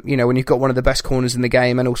 When you've got one of the best corners in the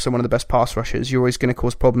game and also one of the best pass rushers, you're always going to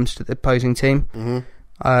cause problems to the opposing team.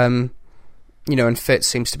 Mm-hmm. And Fitz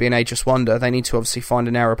seems to be an ageless wonder. They need to obviously find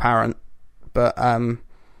an heir apparent, but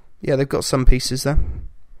they've got some pieces there.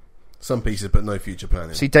 Some pieces, but no future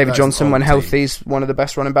planning. See, David Johnson, when healthy, is one of the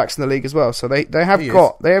best running backs in the league as well. So they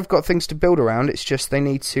have got things to build around. It's just they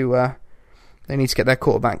need to get their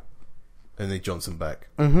quarterback. They need Johnson back.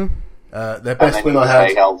 Mm-hmm. Their best win I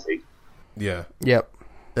had. Healthy. Yeah. Yep.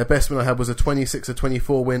 Their best win I had was a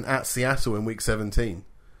 26-24 win at Seattle in Week 17.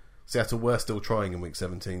 Seattle were still trying in Week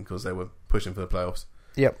 17 because they were pushing for the playoffs.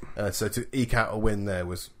 Yep. So to eke out a win there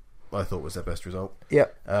I thought was their best result.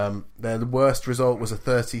 Yep. The worst result was a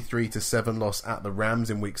 33-7 loss at the Rams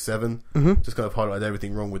in Week 7. Mm-hmm. Just kind of highlighted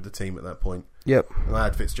everything wrong with the team at that point. Yep. And I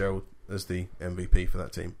had Fitzgerald as the MVP for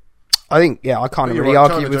that team. I think, I can't really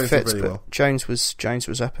argue with Fitz, really but well. Jones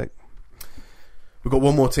was epic. We've got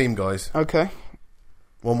one more team, guys. Okay.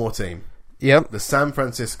 One more team. Yep. The San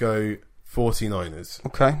Francisco 49ers.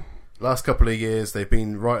 Okay. Last couple of years, they've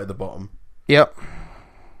been right at the bottom. Yep.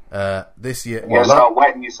 This year... You're start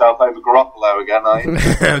wetting yourself over Garoppolo again, are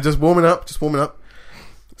you? Just warming up.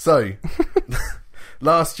 So,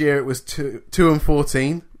 last year it was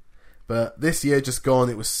 2-14, but this year just gone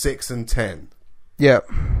it was 6-10. Yep.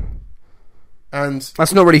 And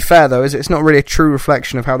that's not really fair, though, is it? It's not really a true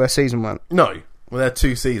reflection of how their season went. No. Well, they had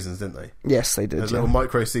 2 seasons, didn't they? Yes, they did. There's a little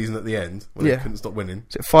micro season at the end when they couldn't stop winning.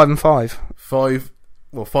 Is it 5-5?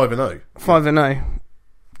 5-0. 5-0.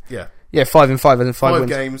 Yeah. Yeah, 5-5 and 5 wins. 5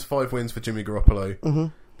 games, 5 wins for Jimmy Garoppolo. Mm-hmm.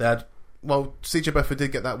 They had... Well, CJ Beathard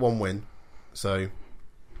did get that 1 win, so...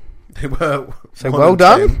 They were... So well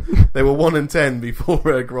done. They were 1-10 before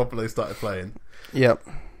Garoppolo started playing. Yep.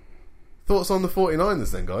 Thoughts on the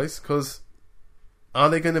 49ers then, guys? Because are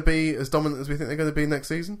they going to be as dominant as we think they're going to be next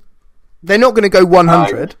season? They're not going to go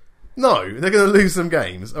 100. No, they're going to lose some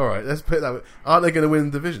games. All right, let's put it that way. Are they going to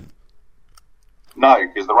win the division? No,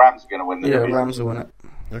 because the Rams are going to win the division. Yeah, Rams will win it.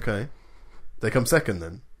 Okay. They come second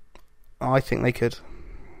then? I think they could.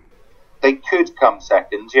 They could come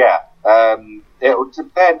second, yeah. It would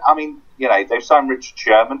depend. I mean, they've signed Richard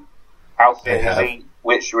Sherman. How fit is he?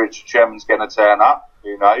 Which Richard Sherman's going to turn up?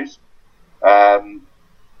 Who knows?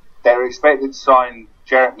 They're expected to sign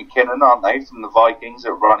Jerick McKinnon, aren't they, from the Vikings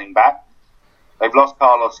at running back? They've lost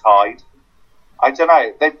Carlos Hyde. I don't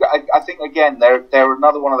know. I think, again, they're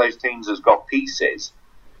another one of those teams that's got pieces,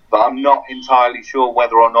 but I'm not entirely sure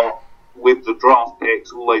whether or not, with the draft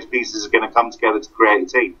picks, all those pieces are going to come together to create a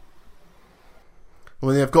team.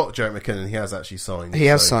 Well, they've got Jerick McKinnon. He has actually signed. He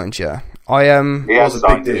has signed, yeah. He has a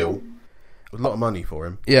big deal. A lot of money for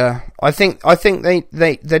him. Yeah, I think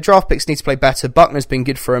their draft picks need to play better. Buckner's been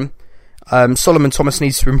good for him. Solomon Thomas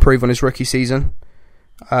needs to improve on his rookie season.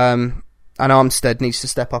 And Armstead needs to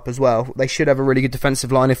step up as well. They should have a really good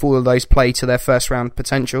defensive line if all of those play to their first round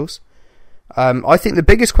potentials. I think the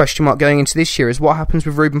biggest question mark going into this year is what happens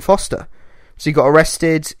with Reuben Foster. So he got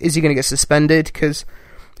arrested. Is he going to get suspended? Because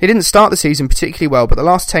he didn't start the season particularly well, but the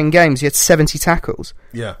last 10 games he had 70 tackles.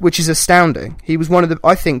 Yeah. Which is astounding. He was one of the,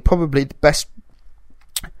 I think, probably the best,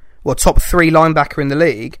 top 3 linebacker in the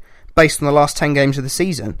league based on the last 10 games of the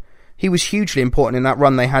season. He was hugely important in that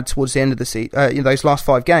run they had towards the end of the season, those last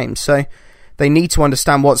 5 games. So they need to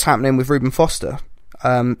understand what's happening with Reuben Foster.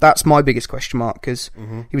 That's my biggest question mark because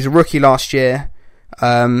he was a rookie last year.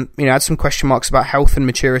 Had some question marks about health and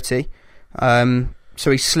maturity. So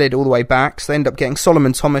he slid all the way back. So they ended up getting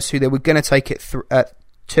Solomon Thomas, who they were going to take at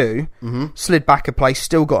 2, slid back a place,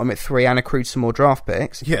 still got him at 3, and accrued some more draft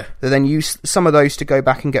picks. Yeah. They then used some of those to go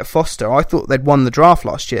back and get Foster. I thought they'd won the draft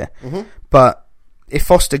last year, but if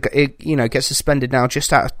Foster, gets suspended now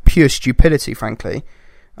just out of pure stupidity, frankly,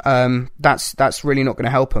 that's really not going to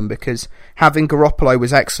help him because having Garoppolo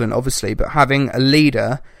was excellent, obviously, but having a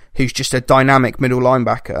leader who's just a dynamic middle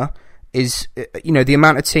linebacker is, the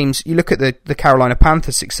amount of teams, you look at the Carolina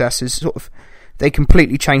Panthers' success is sort of, they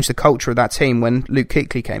completely changed the culture of that team when Luke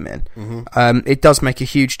Kuechly came in. It does make a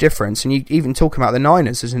huge difference. And you even talk about the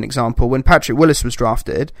Niners as an example. When Patrick Willis was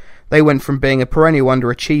drafted, they went from being a perennial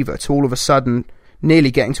underachiever to all of a sudden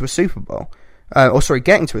nearly getting to a Super Bowl.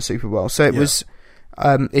 Getting to a Super Bowl. So it was...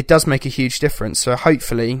 it does make a huge difference. So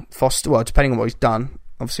hopefully Foster, well, depending on what he's done,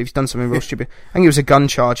 obviously if he's done something real stupid, I think it was a gun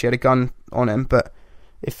charge, he had a gun on him, but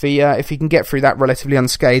if he can get through that relatively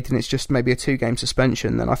unscathed and it's just maybe a 2-game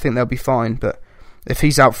suspension, then I think they'll be fine. But if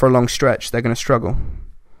he's out for a long stretch, they're going to struggle.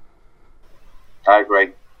 I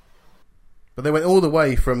agree. But they went all the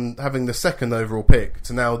way from having the 2nd overall pick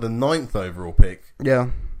to now the 9th overall pick.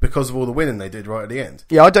 Yeah. Because of all the winning they did right at the end.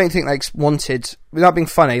 Yeah, I don't think they wanted, without being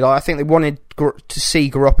funny, I think they wanted to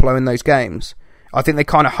see Garoppolo in those games. I think they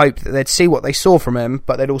kind of hoped that they'd see what they saw from him,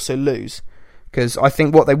 but they'd also lose. Because I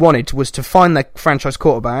think what they wanted was to find their franchise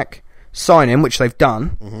quarterback, sign him, which they've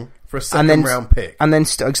done. For a second-round pick. And then,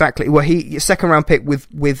 exactly. Well, he second-round pick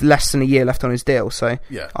with less than a year left on his deal, so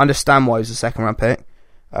I understand why he was a second-round pick.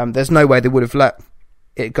 There's no way they would have let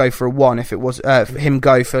it go for a 1 if it was him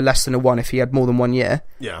go for less than a 1 if he had more than 1 year.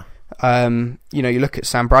 Yeah. You look at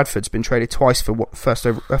Sam Bradford's been traded twice for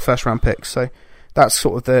first round picks, so that's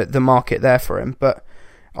sort of the market there for him. But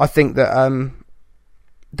I think that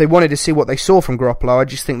they wanted to see what they saw from Garoppolo. I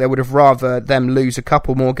just think they would have rather them lose a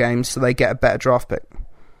couple more games so they get a better draft pick.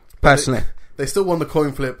 Personally, they still won the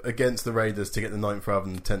coin flip against the Raiders to get the 9th rather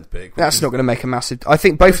than the 10th pick. That's not going to make a massive. I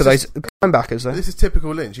think both of those linebackers though. This is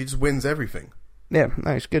typical Lynch. He just wins everything. Yeah,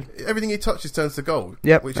 no, it's good. Everything he touches turns to gold.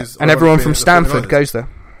 Yep, which is and everyone from Stanford goes there.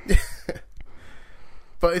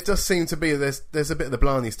 But it does seem to be there's a bit of the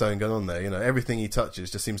Blarney Stone going on there. Everything he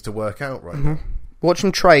touches just seems to work out right now. Watch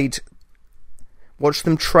them trade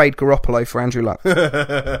Garoppolo for Andrew Luck.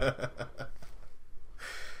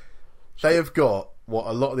 They have got what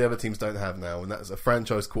a lot of the other teams don't have now, and that's a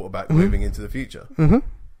franchise quarterback moving into the future. So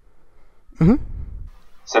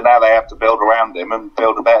now they have to build around him and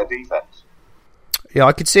build a better defense. Yeah,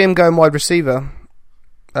 I could see him going wide receiver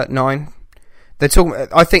at 9. They're talking.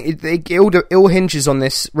 I think it all hinges on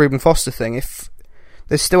this Reuben Foster thing. If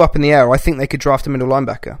they're still up in the air, I think they could draft a middle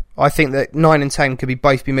linebacker. I think that 9 and 10 could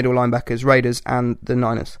both be middle linebackers, Raiders and the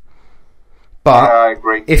Niners. But I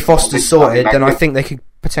agree. If Foster's sorted, then I think they could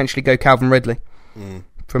potentially go Calvin Ridley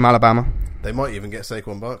from Alabama. They might even get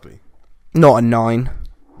Saquon Barkley. Not at 9.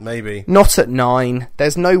 Maybe. Not at 9.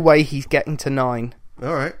 There's no way he's getting to 9.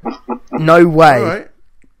 All right. No way. All right.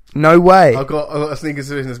 No way. I've got a sneaking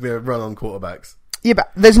suspicion there's going to be a run on quarterbacks. Yeah,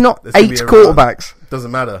 but there's not 8 quarterbacks.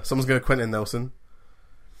 Doesn't matter. Someone's going to Quentin Nelson.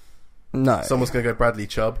 No. Someone's going to go Bradley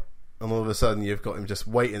Chubb. And all of a sudden you've got him just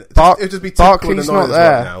waiting. It'll just be Barkley's the not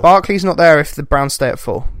there. Right now. Barkley's not there if the Browns stay at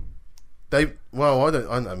 4.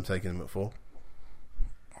 I'm taking him at 4.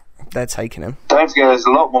 They're taking him. Don't forget there's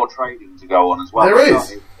a lot more trading to go on as well. There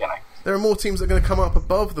is. There are more teams that are going to come up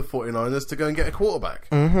above the 49ers to go and get a quarterback.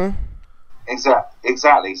 Mm-hmm.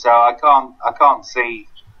 Exactly. So I can't see,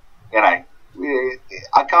 I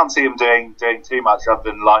can't see him doing too much other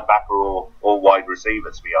than linebacker or wide receiver,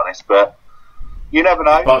 to be honest. But you never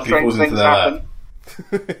know. Strange things happen.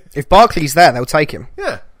 If Barkley's there, they'll take him.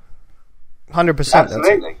 Yeah, 100%.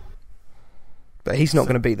 Absolutely. But he's not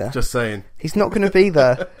going to be there. Just saying. He's not going to be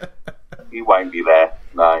there. He won't be there.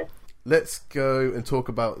 No. Let's go and talk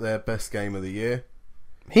about their best game of the year.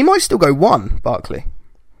 He might still go 1, Barkley.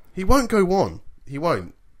 He won't go 1. He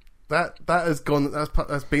won't. That has gone.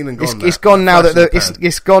 That's been and gone. It's gone now that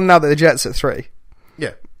it's gone now that the Jets at 3.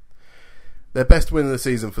 Yeah. Their best win of the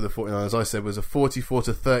season for the 49ers, I said, was a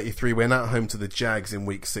 44-33 win at home to the Jags in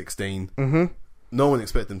Week 16. Mm-hmm. No one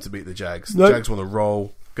expected them to beat the Jags. The Jags want to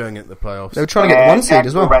roll, going into the playoffs. They were trying to get the 1 seed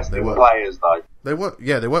as well. They were players, though. They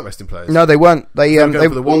weren't resting players. No, they weren't. They were going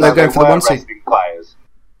for the 1 seed. Players.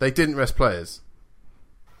 They didn't rest players.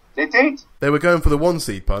 They did. They were going for the 1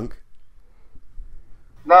 seed, Punk.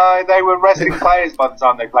 No, they were resting players by the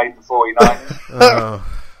time they played the 49ers.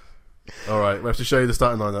 All right, we have to show you the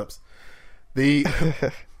starting lineups.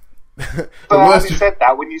 But having said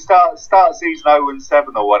that, when you start season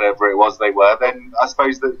 0-7 or whatever it was they were, then I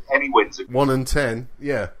suppose that any wins are 1-10,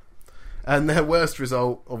 yeah. And their worst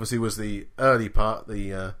result, obviously, was the early part,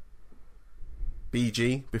 the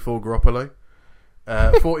BG before Garoppolo.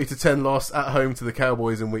 40-10 loss at home to the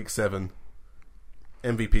Cowboys in Week 7.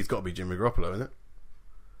 MVP's got to be Jimmy Garoppolo, isn't it?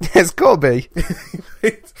 It's got to be.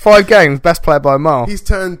 5 games, best player by a mile. He's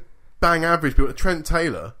turned bang average people. Trent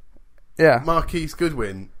Taylor, yeah. Marquise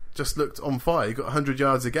Goodwin just looked on fire. He got 100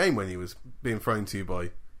 yards a game when he was being thrown to by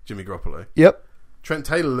Jimmy Garoppolo. Yep. Trent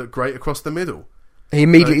Taylor looked great across the middle. He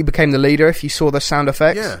immediately became the leader if you saw the sound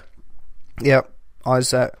effects. Yeah. Yep.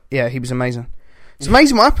 He was amazing. It's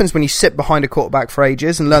amazing what happens when you sit behind a quarterback for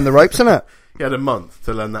ages and learn the ropes, isn't it? He had a month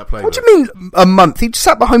to learn that playbook. What do you mean a month? He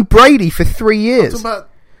sat behind Brady for 3 years. I'm talking about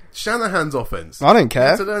Shanahan's offense. I don't care. He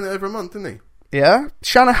had to learn it over a month, didn't he? Yeah.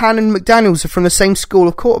 Shanahan and McDaniels are from the same school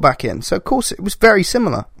of quarterbacking, so of course it was very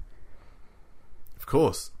similar. Of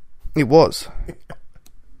course. It was.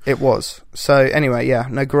 It was. So anyway, yeah,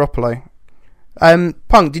 no Garoppolo.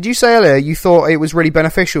 Punk, did you say earlier you thought it was really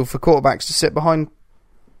beneficial for quarterbacks to sit behind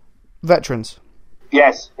veterans?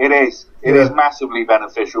 Yes, it is. It is massively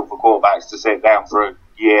beneficial for quarterbacks to sit down for a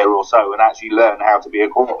year or so and actually learn how to be a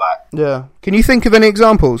quarterback. Yeah. Can you think of any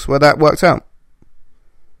examples where that worked out?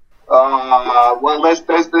 Well,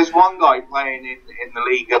 there's one guy playing in the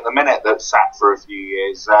league at the minute that sat for a few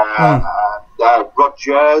years.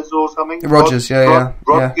 Rodgers or something. Rodgers,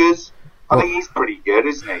 Rodgers. Yeah. I think he's pretty good,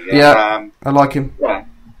 isn't he? Yeah, I like him. Yeah.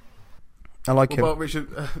 I like him. What about Richard?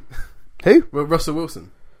 Who? Well, Russell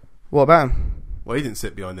Wilson. What about him? Well, he didn't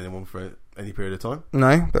sit behind anyone for any period of time.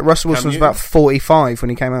 No, but Russell Wilson was Newton? about 45 when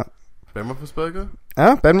he came out. Ben Roethlisberger?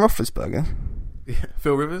 Ben Roethlisberger. Yeah.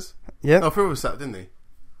 Phil Rivers? Yeah. Oh, Phil Rivers sat, didn't he?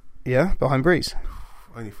 Yeah, behind Breeze.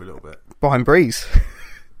 Only for a little bit. Behind Breeze.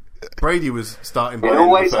 Brady was starting It behind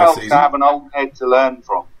always the helps first to season. have an old head to learn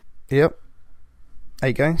from. Yep. There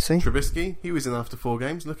you go, see? Trubisky, he was in after 4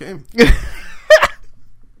 games. Look at him.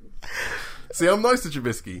 See, I'm nice to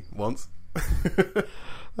Trubisky once.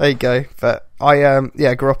 There you go. But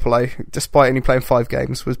Garoppolo, despite only playing 5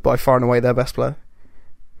 games, was by far and away their best player.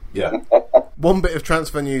 Yeah. One bit of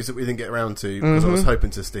transfer news that we didn't get around to, because I was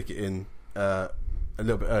hoping to stick it in a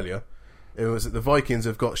little bit earlier, it was that the Vikings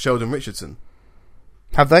have got Sheldon Richardson.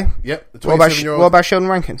 Have they? Yep. The What 27-year-old. about Sheldon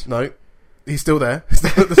Rankins? No. He's still there.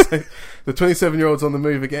 The 27-year-old's on the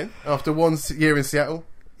move again. After 1 year in Seattle,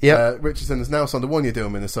 Yeah. Richardson has now signed a 1-year deal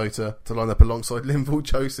in Minnesota to line up alongside Linval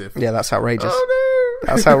Joseph. Yeah, that's outrageous. Oh, no!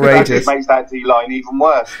 That's outrageous. It makes that D-line even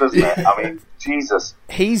worse, doesn't it? I mean, Jesus.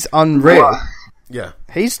 He's unreal. What? Yeah.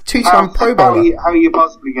 He's 2-time Pro How Bowler. are you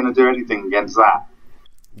possibly going to do anything against that?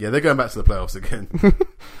 Yeah, they're going back to the playoffs again.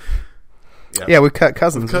 Yeah, with Kirk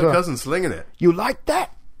Cousins as Kirk well. Cousins slinging it. You like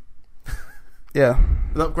that? Yeah.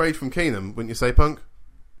 An upgrade from Keenum, wouldn't you say, Punk?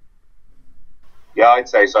 Yeah, I'd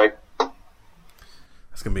say so.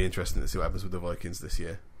 It's going to be interesting to see what happens with the Vikings this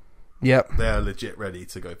year. Yep. They are legit ready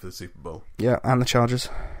to go for the Super Bowl. Yeah, and the Chargers.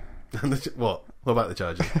 And what? What about the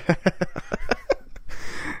Chargers?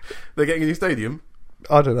 They're getting a new stadium?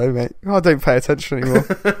 I don't know, mate. I don't pay attention anymore.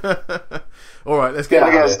 All right, let's get They'll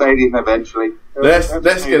out get of a it. stadium eventually. Let's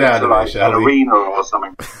get out of it, like shall an we? arena or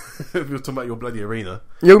something. If you're talking about your bloody arena.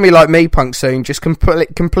 You're going to be like me, Punk, soon. Just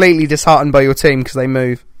completely disheartened by your team because they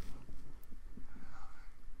move.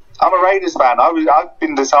 I'm a Raiders fan. I've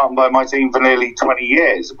been disheartened by my team for nearly 20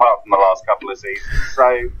 years, apart from the last couple of seasons.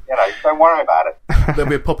 So, don't worry about it. There'll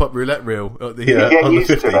be a pop-up roulette reel at the, get on the used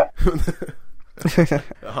 50. to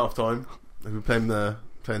At half-time. They'll be playing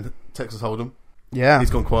Texas Hold'em. Yeah.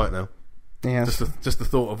 He's gone quiet now. Yeah. Just the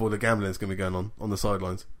thought of all the gambling that's going to be going on the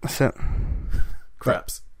sidelines. That's it.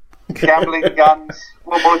 Craps. Gambling, guns.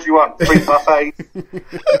 What more do you want? Free buffet.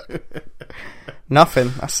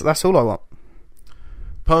 Nothing. That's all I want.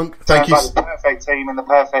 Punk, thank you. Sounds like the perfect team in the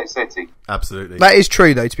perfect city. Absolutely. That is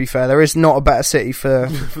true, though, to be fair. There is not a better city for,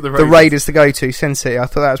 For the Raiders to go to, Sin City. I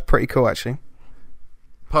thought that was pretty cool, actually.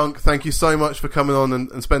 Punk, thank you so much for coming on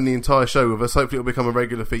and spending the entire show with us. Hopefully it'll become a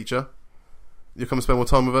regular feature. You'll come and spend more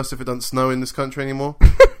time with us if it doesn't snow in this country anymore.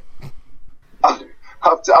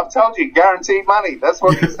 I've told you, guaranteed money. That's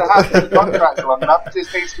what needs to happen. The contract's long enough. It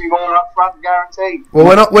just needs to be more upfront guaranteed. Well,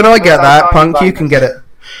 when I get that, That's Punk, how you can get it.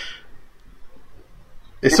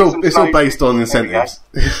 It's Give us some all based on There we go. incentives.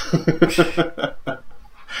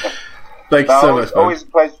 Thank you so much, man. Always a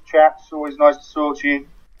pleasure to chat. It's always nice to talk to you.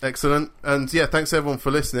 Excellent. And yeah, thanks everyone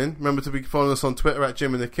for listening. Remember to be following us on Twitter at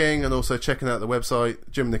Jim and the King, and also checking out the website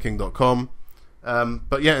jimandtheking.com.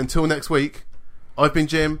 But yeah, until next week, I've been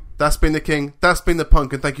Jim, that's been the King, that's been the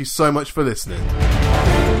Punk, and thank you so much for listening.